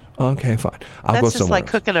 minutes. Okay, fine. I'll go somewhere. That's just like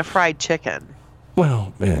cooking a fried chicken.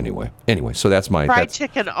 Well, anyway, so that's my... Fried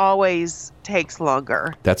chicken always takes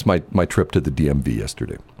longer. That's my trip to the DMV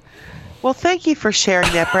yesterday. Well, thank you for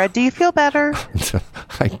sharing that, Brad. Do you feel better?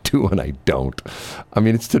 I do and I don't. I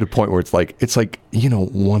mean, it's to the point where it's like,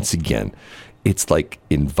 once again, it's like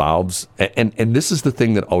involves... And this is the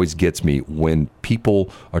thing that always gets me when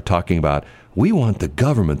people are talking about, we want the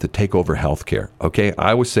government to take over healthcare. Okay,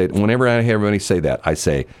 I always say, whenever I hear anybody say that, I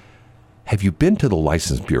say, have you been to the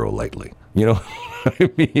License Bureau lately? I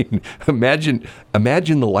mean, imagine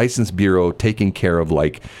the License Bureau taking care of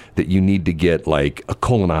like that. You need to get like a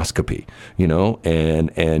colonoscopy,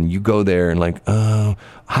 and you go there and like,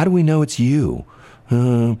 how do we know it's you?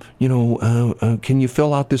 Can you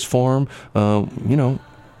fill out this form?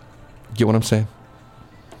 Get what I'm saying?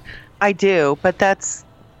 I do, but that's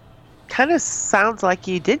kind of sounds like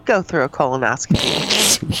you did go through a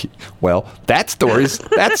colonoscopy. Well, that story's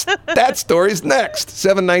next.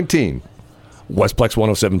 7:19. Westplex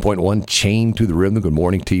 107.1, Chain to the Rhythm. Good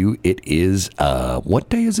morning to you. It is, what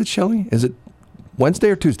day is it, Shelley? Is it Wednesday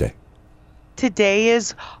or Tuesday? Today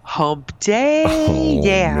is Hump Day. Oh,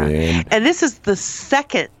 yeah. Man. And this is the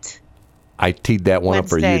second I teed that one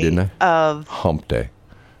Wednesday up for you, didn't I? Of Hump Day.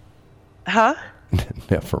 Huh?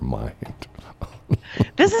 Never mind.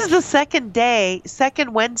 This is the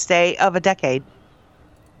second Wednesday of a decade.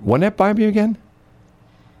 Run that by me again?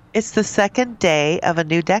 It's the second day of a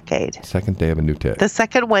new decade. Second day of a new decade. The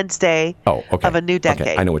second Wednesday of a new decade.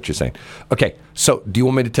 Okay, I know what you're saying. Okay, so do you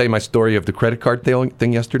want me to tell you my story of the credit card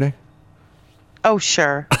thing yesterday? Oh,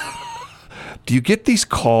 sure. Do you get these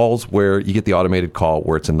calls where you get the automated call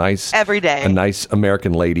where it's every day. A nice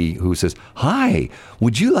American lady who says, "Hi,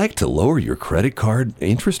 would you like to lower your credit card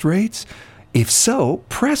interest rates? If so,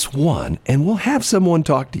 press 1 and we'll have someone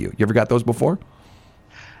talk to you." You ever got those before?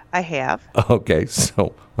 I have. Okay,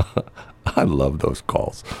 so I love those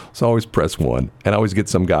calls. So I always press 1 and I always get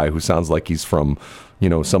some guy who sounds like he's from,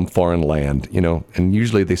 some foreign land, and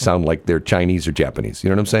usually they sound like they're Chinese or Japanese. You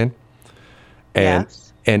know what I'm saying? And yes.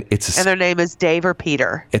 And and their name is Dave or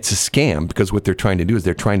Peter. It's a scam because what they're trying to do is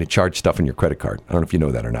they're trying to charge stuff in your credit card. I don't know if you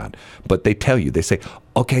know that or not. But they tell you, they say,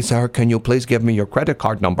 "Okay, sir, can you please give me your credit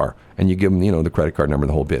card number?" And you give them, the credit card number,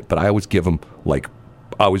 the whole bit. But I always give them, I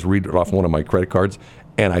always read it off one of my credit cards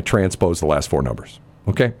and I transpose the last 4 numbers.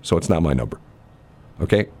 Okay? So it's not my number.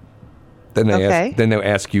 Okay? Then they Okay. then they'll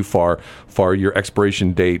ask you for your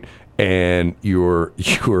expiration date and your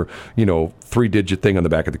 3-digit thing on the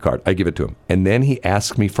back of the card. I give it to him. And then he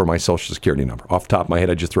asks me for my Social Security number. Off the top of my head,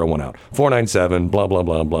 I just throw one out. 497, blah, blah,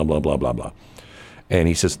 blah, blah, blah, blah, blah, blah. And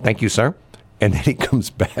he says, thank you, sir. And then he comes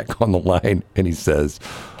back on the line and he says,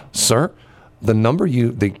 sir, the number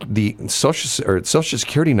the Social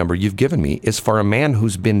Security number you've given me is for a man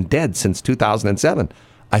who's been dead since 2007.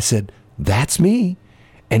 I said, that's me.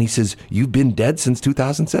 And he says, you've been dead since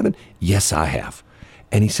 2007? Yes, I have.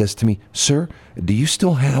 And he says to me, sir, do you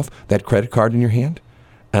still have that credit card in your hand?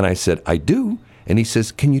 And I said, I do. And he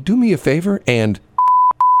says, can you do me a favor and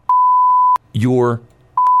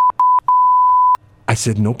I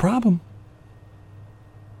said, no problem.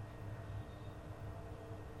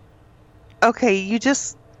 Okay, you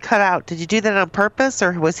just cut out. Did you do that on purpose,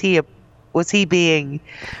 or was he being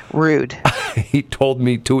rude? He told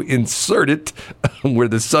me to insert it where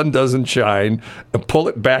the sun doesn't shine, and pull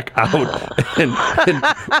it back out, and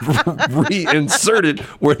reinsert it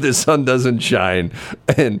where the sun doesn't shine,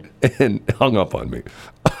 and hung up on me.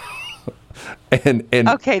 And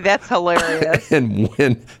Okay, that's hilarious. and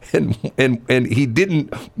he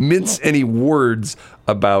didn't mince any words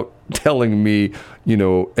about telling me,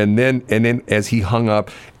 and then as he hung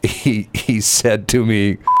up, he said to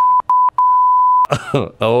me,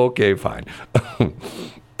 okay, fine.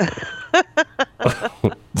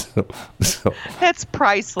 so, That's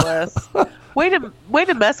priceless. Way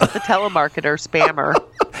to mess with the telemarketer spammer.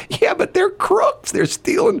 yeah, but they're crooks. They're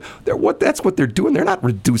stealing. That's what they're doing. They're not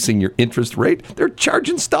reducing your interest rate. They're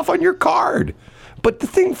charging stuff on your card. But the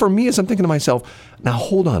thing for me is, I'm thinking to myself, now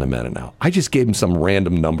hold on a minute. Now I just gave him some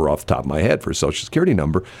random number off the top of my head for a Social Security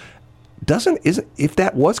number. If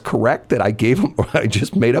that was correct that I gave him, or I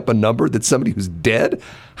just made up a number that somebody who's dead,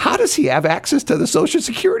 how does he have access to the Social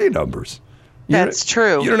Security numbers? That's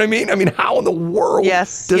true. You know what I mean? I mean, how in the world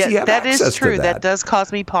does he have that access is true. to that? That does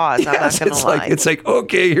cause me pause. Yes, I'm not going to lie. It's like,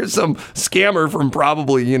 okay, here's some scammer from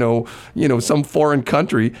probably, some foreign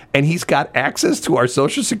country, and he's got access to our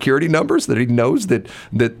Social Security numbers that he knows that,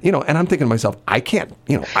 and I'm thinking to myself, I can't,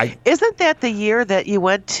 Isn't that the year that you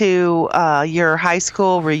went to your high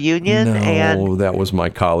school reunion? No, that was my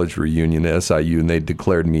college reunion at SIU, and they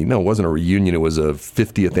declared me, no, it wasn't a reunion, it was a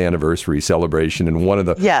 50th anniversary celebration, and one of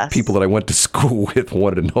the people that I went to school with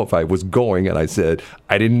wanted to know if I was going, and I said,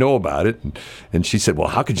 I didn't know about it, and she said, well,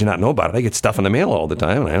 how could you not know about it? I get stuff in the mail all the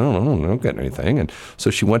time, and I don't get anything, and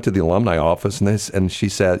so she went to the alumni office, and she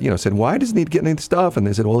said, why doesn't he get any stuff? And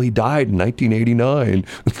they said, well, he died in 1989.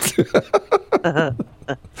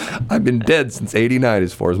 I've been dead since 89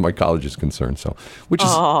 as far as my college is concerned. So, which is,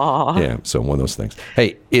 so one of those things.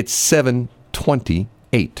 Hey, it's 7:28.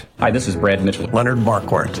 Hi, this is Brad Mitchell. Leonard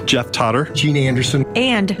Marquardt. Jeff Totter. Gene Anderson.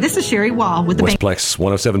 And this is Sherry Wall with the Westplex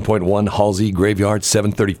 107.1 Halsey Graveyard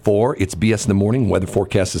 734. It's BS in the morning. Weather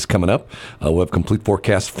forecast is coming up. We'll have complete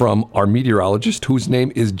forecast from our meteorologist, whose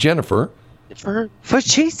name is Jennifer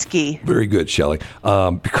Fuchiski. Very good, Shelley,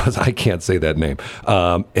 because I can't say that name.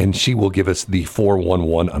 And she will give us the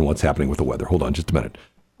 411 on what's happening with the weather. Hold on just a minute.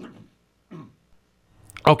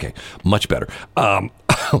 Okay, much better.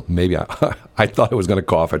 Maybe I thought I was going to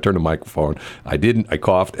cough. I turned the microphone. I didn't. I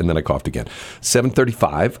coughed, and then I coughed again.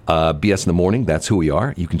 7:35, BS in the Morning. That's who we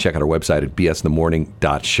are. You can check out our website at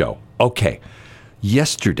bsinthemorning.show. Okay,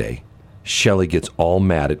 yesterday, Shelley gets all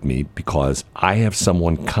mad at me because I have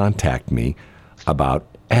someone contact me about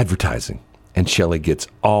advertising, and Shelley gets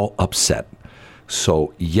all upset.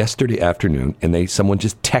 So yesterday afternoon, someone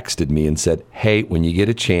just texted me and said, "Hey, when you get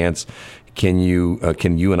a chance, can you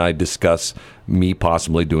and I discuss me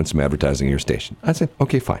possibly doing some advertising in your station?" I said,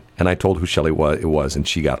 "Okay, fine." And I told who Shelley was, and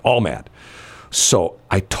she got all mad. So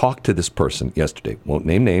I talked to this person yesterday. Won't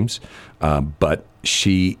name names, but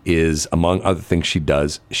she is, among other things she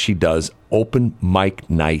does open mic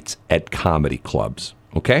nights at comedy clubs.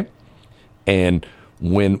 Okay, and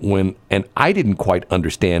when I didn't quite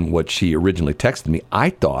understand what she originally texted me. I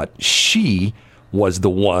thought she was the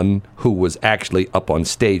one who was actually up on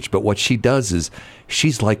stage. But what she does is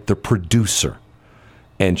she's like the producer.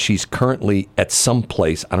 And she's currently at some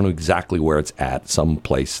place, I don't know exactly where it's at, some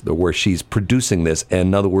place where she's producing this. And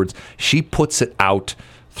in other words, she puts it out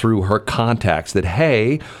through her contacts that,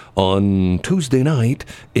 hey, on Tuesday night,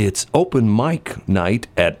 it's open mic night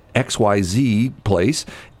at XYZ place,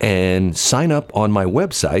 and sign up on my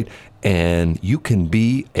website, and you can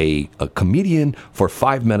be a comedian for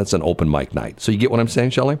 5 minutes on open mic night. So you get what I'm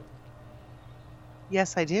saying, Shelley?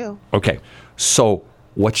 Yes, I do. Okay. So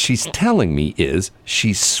what she's telling me is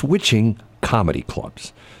she's switching comedy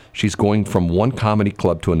clubs. She's going from one comedy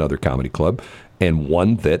club to another comedy club, and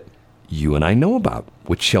one that you and I know about,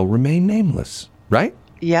 which shall remain nameless, right?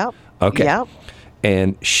 Yep. Okay. Yep.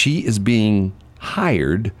 And she is being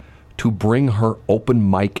hired to bring her open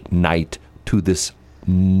mic night to this,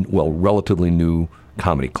 relatively new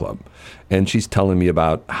comedy club. And she's telling me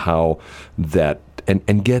about how that,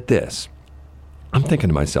 and get this, I'm thinking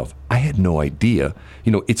to myself, I had no idea.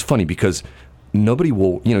 It's funny because nobody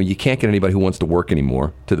will, you can't get anybody who wants to work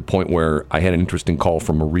anymore, to the point where I had an interesting call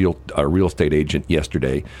from a real estate agent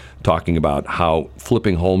yesterday talking about how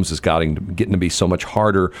flipping homes is getting to be so much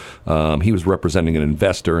harder. He was representing an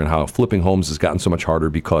investor, and how flipping homes has gotten so much harder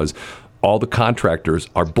because all the contractors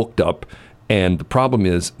are booked up. And the problem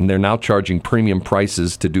is they're now charging premium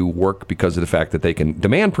prices to do work because of the fact that they can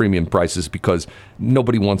demand premium prices because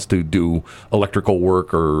nobody wants to do electrical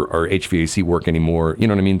work or HVAC work anymore. You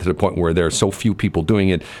know what I mean? To the point where there are so few people doing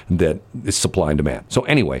it that it's supply and demand. So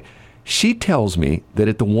anyway, she tells me that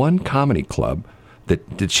at the one comedy club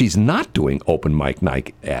that she's not doing open mic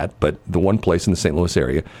night at, but the one place in the St. Louis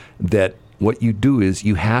area, that what you do is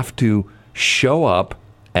you have to show up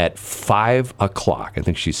at 5 o'clock, I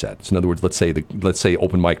think she said. So in other words, let's say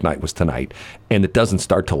open mic night was tonight, and it doesn't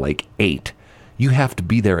start till like 8. You have to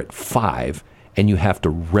be there at 5, and you have to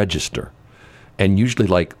register. And usually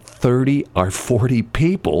like 30 or 40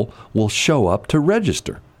 people will show up to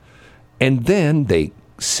register. And then they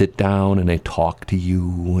sit down and they talk to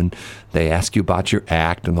you, and they ask you about your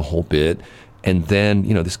act and the whole bit. And then,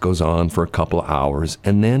 this goes on for a couple of hours.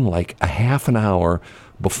 And then like a half an hour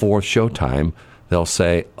before showtime, they'll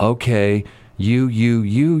say, okay, you,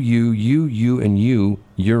 and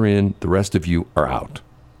you're in, the rest of you are out.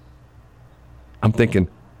 I'm thinking,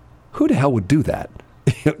 who the hell would do that?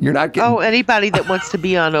 You're not getting... Oh, anybody that wants to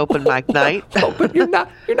be on open mic night. No, but you're not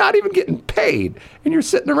even getting paid, and you're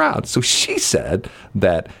sitting around. So she said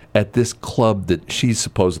that at this club that she's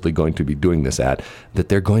supposedly going to be doing this at, that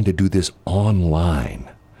they're going to do this online.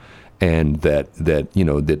 And that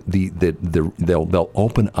they'll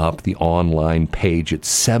open up the online page at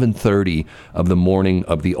 7:30 of the morning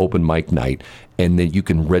of the open mic night, and then you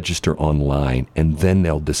can register online, and then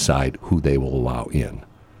they'll decide who they will allow in.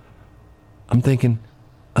 I'm thinking,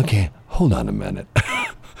 okay, hold on a minute.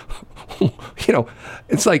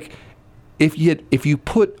 It's like if you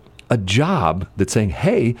put a job that's saying,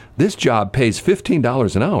 hey, this job pays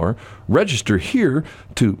 $15 an hour, register here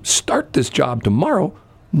to start this job tomorrow,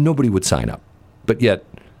 nobody would sign up. But yet,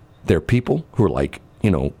 there are people who are like,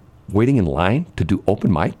 waiting in line to do open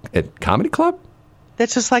mic at comedy club.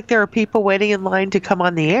 That's just like there are people waiting in line to come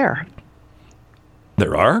on the air.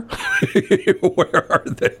 There are? Where are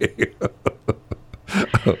they?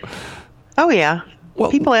 Oh, yeah. Well,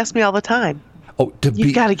 people ask me all the time. Oh,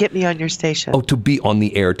 You've got to get me on your station. Oh, to be on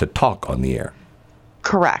the air, to talk on the air.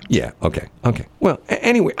 Correct. Yeah. Okay. Well,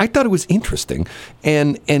 anyway, I thought it was interesting,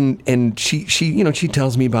 and she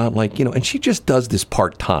tells me about and she just does this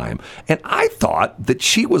part time, and I thought that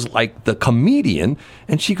she was like the comedian,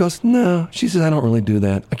 and she goes, no, she says, I don't really do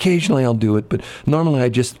that. Occasionally I'll do it, but normally I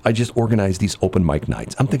just organize these open mic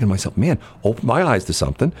nights. I'm thinking to myself, man, open my eyes to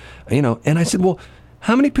something, and I said, well,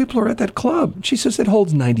 how many people are at that club? She says it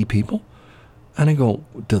holds 90 people, and I go,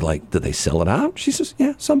 do they sell it out? She says,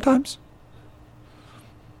 yeah, sometimes.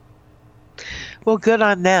 Well, good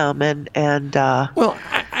on them. And well,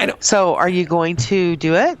 I don't. So, are you going to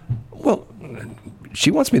do it? Well, she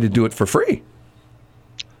wants me to do it for free.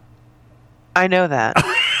 I know that.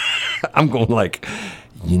 I'm going like,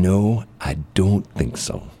 I don't think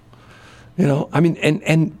so. I mean,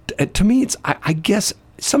 and to me, it's I guess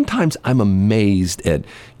sometimes I'm amazed at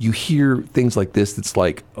you hear things like this. That's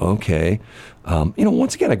like, okay,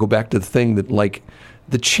 once again, I go back to the thing that like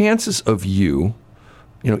the chances of you.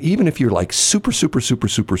 Even if you're like super, super, super,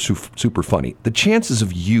 super, super funny, the chances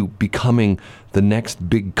of you becoming the next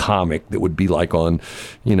big comic that would be like on,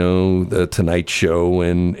 the Tonight Show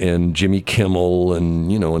and Jimmy Kimmel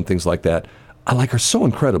and, and things like that, are so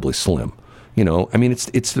incredibly slim. I mean, it's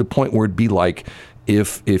to the point where it'd be like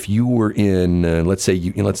if you were in, let's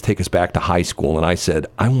say, let's take us back to high school, and I said,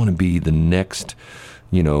 I want to be the next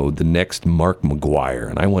Mark McGwire,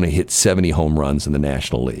 and I want to hit 70 home runs in the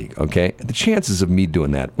National League, okay? The chances of me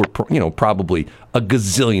doing that were, probably a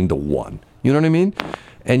gazillion to 1. You know what I mean?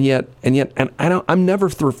 And yet, I'm never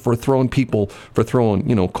for throwing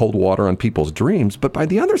cold water on people's dreams, but by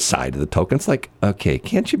the other side of the token, it's like, okay,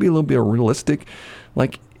 can't you be a little bit realistic?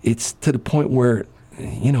 Like, it's to the point where,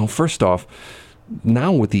 first off,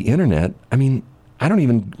 now with the internet, I mean, I don't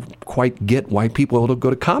even quite get why people go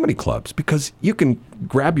to comedy clubs, because you can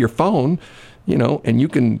grab your phone, and you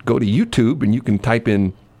can go to YouTube and you can type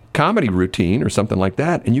in comedy routine or something like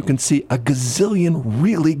that, and you can see a gazillion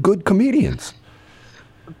really good comedians.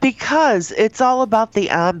 Because it's all about the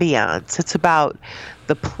ambiance. It's about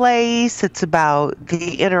the place. It's about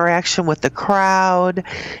the interaction with the crowd.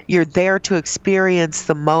 You're there to experience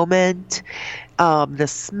the moment, the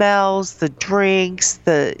smells, the drinks.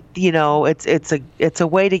 It's a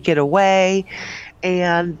way to get away,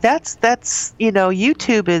 and that's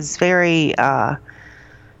YouTube is very.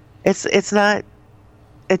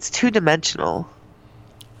 It's two-dimensional.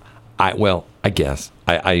 I guess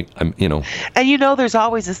I'm And there's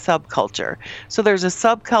always a subculture. So there's a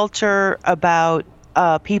subculture about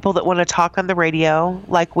people that want to talk on the radio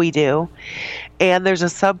like we do. And there's a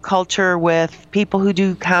subculture with people who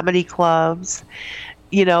do comedy clubs.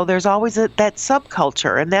 There's always that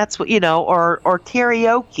subculture. And that's what, or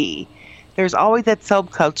karaoke. There's always that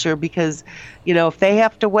subculture because, if they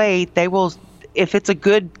have to wait, they will, if it's a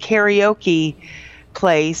good karaoke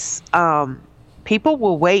place, people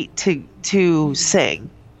will wait to sing.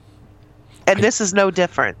 And this is no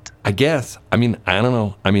different. I guess. I don't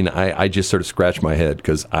know. I just sort of scratch my head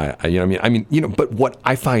because but what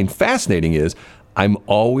I find fascinating is I'm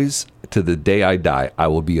always, to the day I die, I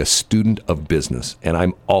will be a student of business. And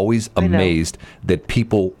I'm always amazed that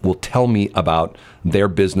people will tell me about their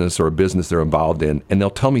business or a business they're involved in. And they'll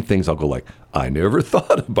tell me things I'll go like, I never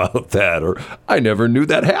thought about that, or I never knew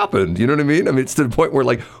that happened. You know what I mean? It's to the point where,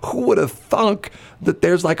 like, who would have thunk that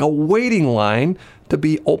there's like a waiting line to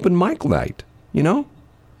be open mic night,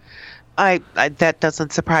 I that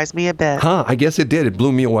doesn't surprise me a bit. I guess it did. It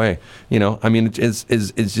blew me away. It's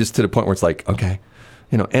just to the point where it's like, okay,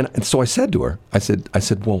 and so I said to her, I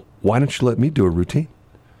said, well, why don't you let me do a routine?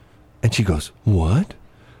 And she goes, what?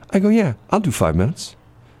 I go, yeah, I'll do 5 minutes.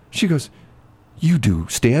 She goes, you do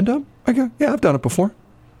stand-up? I go, yeah, I've done it before.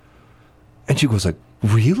 And she goes like,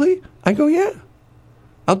 really? I go, yeah,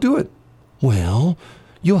 I'll do it. Well,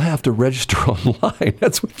 you'll have to register online.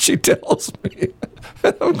 That's what she tells me.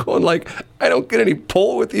 And I'm going like, I don't get any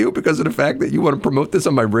pull with you because of the fact that you want to promote this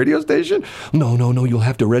on my radio station? No, you'll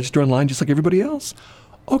have to register online just like everybody else.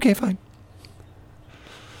 Okay, fine.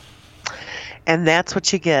 And that's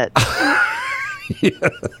what you get. Yeah.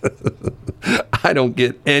 I don't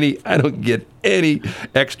get any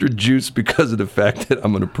extra juice because of the fact that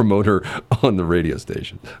I'm going to promote her on the radio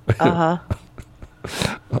station. Uh-huh.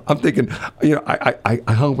 I'm thinking, I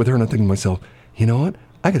hung with her and I'm thinking to myself, you know what?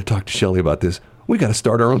 I got to talk to Shelley about this. We got to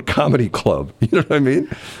start our own comedy club. You know what I mean?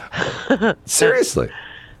 Seriously.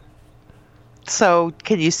 So,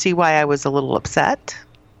 can you see why I was a little upset?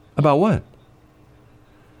 About what?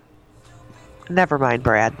 Never mind,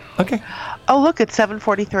 Brad. Okay. Oh, look, it's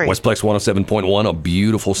 7:43. Westplex 107.1, a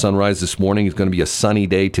beautiful sunrise this morning. It's going to be a sunny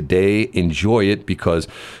day today. Enjoy it because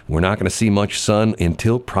we're not going to see much sun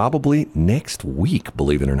until probably next week,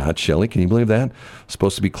 believe it or not. Shelley, can you believe that? It's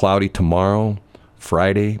supposed to be cloudy tomorrow,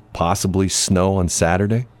 Friday, possibly snow on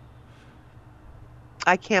Saturday.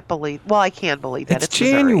 I can believe that. It's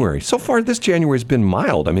January. So far, this January has been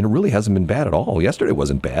mild. It really hasn't been bad at all. Yesterday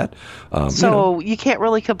wasn't bad. You can't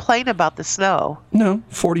really complain about the snow. No,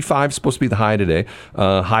 45 is supposed to be the high today.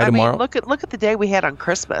 High tomorrow. Look at the day we had on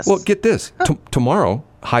Christmas. Well, get this. Tomorrow,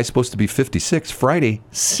 high supposed to be 56. Friday,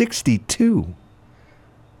 62.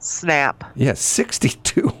 Snap. Yeah,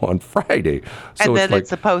 62 on Friday. So and then it's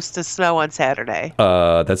supposed to snow on Saturday.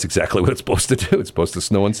 That's exactly what it's supposed to do. It's supposed to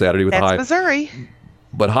snow on Saturday with high. That's Missouri.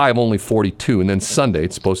 But high of only 42, and then Sunday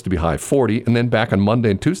it's supposed to be high 40, and then back on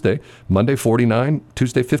Monday and Tuesday, Monday 49,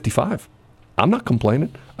 Tuesday 55. I'm not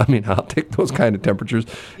complaining. I'll take those kind of temperatures.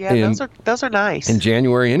 Yeah, those are nice. In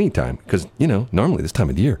January anytime, because, normally this time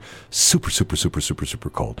of the year, super, super, super, super, super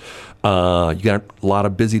cold. You got a lot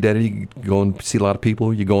of busy day. You go and see a lot of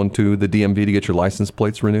people. You going to the DMV to get your license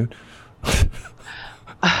plates renewed?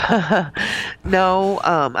 No,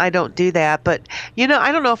 I don't do that. But,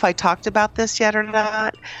 I don't know if I talked about this yet or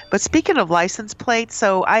not. But speaking of license plates,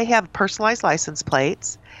 so I have personalized license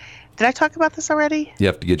plates. Did I talk about this already? You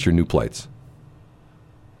have to get your new plates.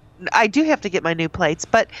 I do have to get my new plates.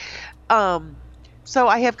 But so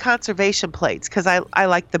I have conservation plates because I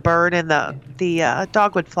like the bird and the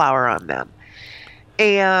dogwood flower on them.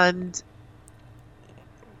 And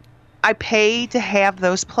I pay to have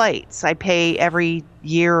those plates. I pay every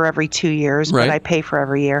year or every 2 years, right. But I pay for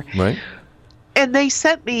every year. Right. And they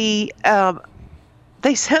sent me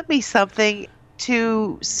something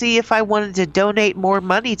to see if I wanted to donate more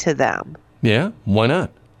money to them. Yeah, why not?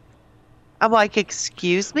 I'm like,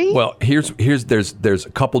 excuse me? Well, there's a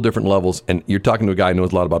couple different levels, and you're talking to a guy who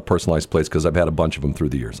knows a lot about personalized plates because I've had a bunch of them through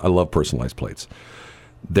the years. I love personalized plates.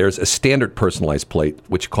 There's a standard personalized plate,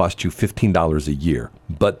 which costs you $15 a year.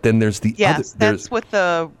 But then there's the other. Yes, that's with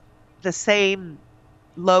the same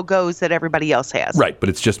logos that everybody else has. Right, but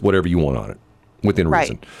it's just whatever you want on it. within Right.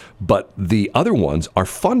 reason. But the other ones are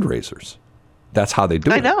fundraisers. That's how they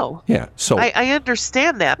do it. I know. Yeah. So I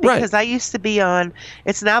understand that Right. because I used to be on,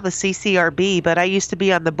 it's now the CCRB, but I used to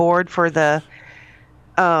be on the board for the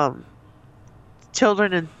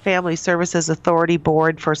Children and Family Services Authority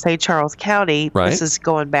Board for St. Charles County. Right. This is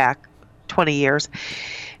going back 20 years.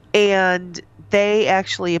 And they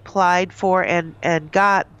actually applied for and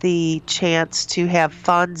got the chance to have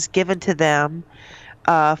funds given to them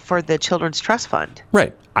for the Children's Trust Fund.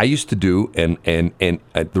 right. I used to do, and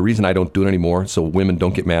the reason I don't do it anymore, so women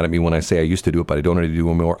don't get mad at me when I say I used to do it, but I don't really do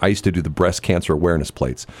it anymore. I used to do the breast cancer awareness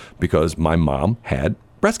plates because my mom had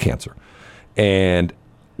breast cancer. And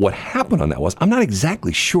what happened on that was, I'm not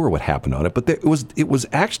exactly sure what happened on it, but it was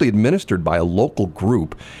actually administered by a local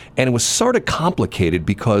group, and it was sort of complicated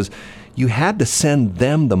because you had to send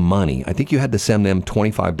them the money. I think you had to send them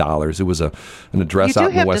 $25. It was an address You out do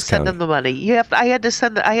in the have to West send County. them the money. I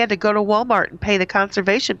had to go to Walmart and pay the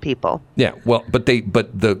conservation people. Yeah, well, but the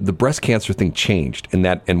breast cancer thing changed,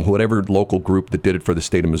 and whatever local group that did it for the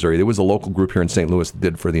state of Missouri, there was a local group here in St. Louis that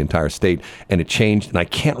did it for the entire state, and it changed, and I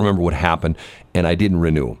can't remember what happened, and I didn't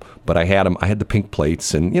renew them, but I had them. I had the pink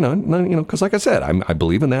plates, and because like I said, I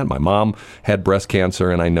believe in that. My mom had breast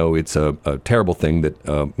cancer, and I know it's a terrible thing that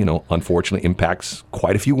unfortunately impacts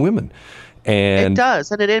quite a few women. And It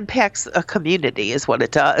does, and it impacts a community, is what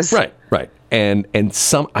it does. Right. And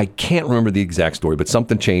some, I can't remember the exact story, but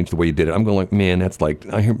something changed the way you did it. I'm going like, man, that's like,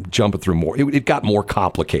 I hear jumping through more. It got more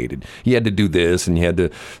complicated. You had to do this, and you had to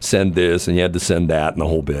send this, and you had to send that, and the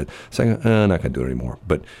whole bit. So I'm not going to do it anymore.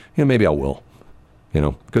 But maybe I will.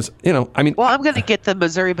 Because I mean, Well, I'm going to get the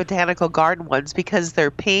Missouri Botanical Garden ones because they're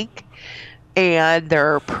pink and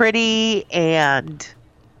they're pretty, and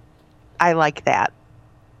I like that.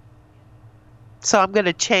 So I'm going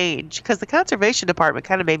to change because the conservation department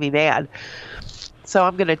kind of made me mad. So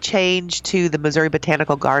I'm going to change to the Missouri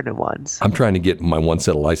Botanical Garden ones. I'm trying to get my one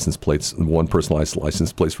set of license plates, one personalized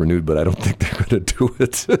license plates renewed, but I don't think they're going to do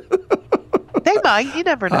it. They might. You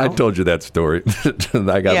never know. I told you that story.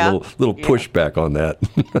 I got Yeah. a little pushback on that.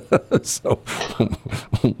 So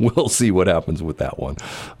we'll see what happens with that one.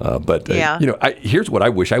 But Yeah. Here's what I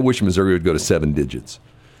wish. I wish Missouri would go to 7 digits.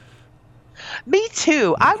 Me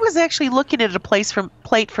too. I was actually looking at a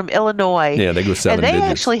plate from Illinois. Yeah, they go 7 and they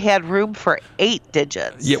digits. actually had room for 8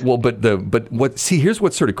 digits. Yeah, well, here's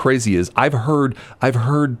what's sort of crazy is I've heard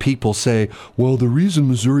people say, well, the reason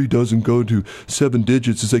Missouri doesn't go to 7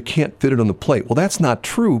 digits is they can't fit it on the plate. Well, that's not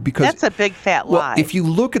true because That's a big fat lie. Well, if you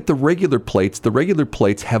look at the regular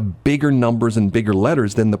plates have bigger numbers and bigger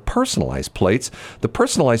letters than the personalized plates. The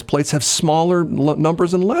personalized plates have smaller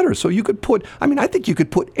numbers and letters. So you could I think you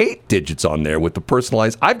could put 8 digits on there with the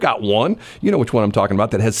personalized. I've got one, you know which one I'm talking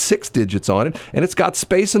about, that has 6 digits on it, and it's got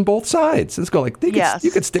space on both sides. It's going like, Yes. you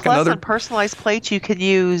could stick Plus, another on personalized plates, you can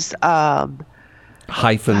use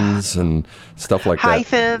hyphens and stuff like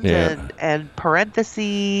hyphens that. Yeah. and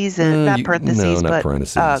parentheses and not parentheses, not but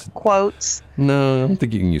parentheses. quotes. No, I don't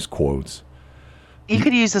think you can use quotes. You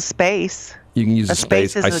could use a space. You can use a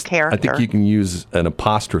space is a I think character. you can use an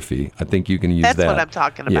apostrophe. I think you can use That's that. what I'm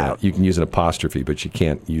talking Yeah, about. you can use an apostrophe, but you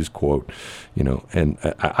can't use quote. And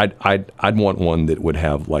I'd want one that would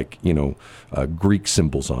have Greek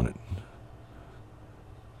symbols on it.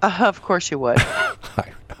 Of course you would.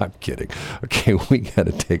 I'm kidding. Okay, we got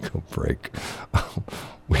to take a break.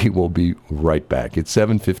 We will be right back. It's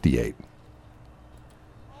 7:58.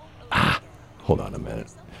 Hold on a minute.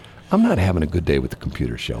 I'm not having a good day with the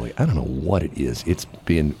computer, Shelley. I don't know what it is. It's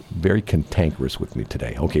been very cantankerous with me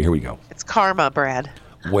today. Okay, here we go. It's karma, Brad.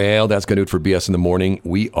 Well, that's going to do it for BS in the Morning.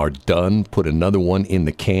 We are done. Put another one in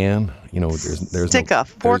the can. There's Stick a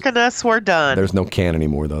fork in us, we're done. There's no can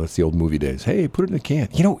anymore, though. It's the old movie days. Hey, put it in a can.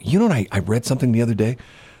 I read something the other day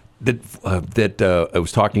that I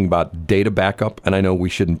was talking about data backup, and I know we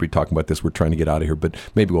shouldn't be talking about this. We're trying to get out of here, but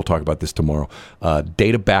maybe we'll talk about this tomorrow.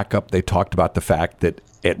 Data backup, they talked about the fact that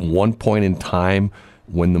at one point in time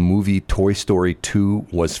when the movie Toy Story 2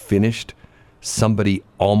 was finished, somebody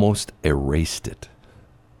almost erased it.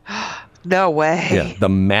 No way. Yeah, the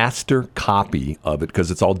master copy of it,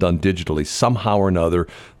 because it's all done digitally, somehow or another,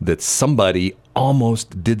 that somebody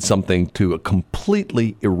almost did something to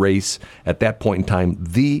completely erase, at that point in time,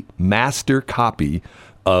 the master copy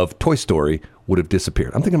of Toy Story would have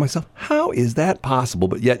disappeared. I'm thinking to myself, how is that possible?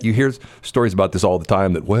 But yet you hear stories about this all the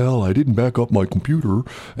time that, well, I didn't back up my computer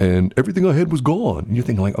and everything I had was gone. And you're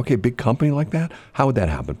thinking like, okay, big company like that? How would that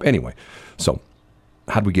happen? Anyway, so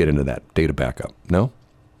how'd we get into that data backup? No?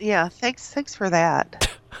 Yeah, thanks for that.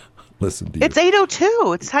 Listen to you. It's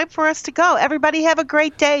 8:02. It's time for us to go. Everybody have a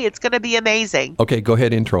great day. It's going to be amazing. Okay, go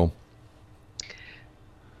ahead, intro.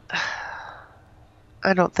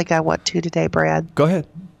 I don't think I want to today, Brad. Go ahead.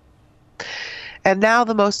 And now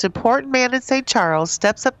the most important man in St. Charles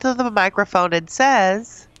steps up to the microphone and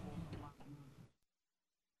says,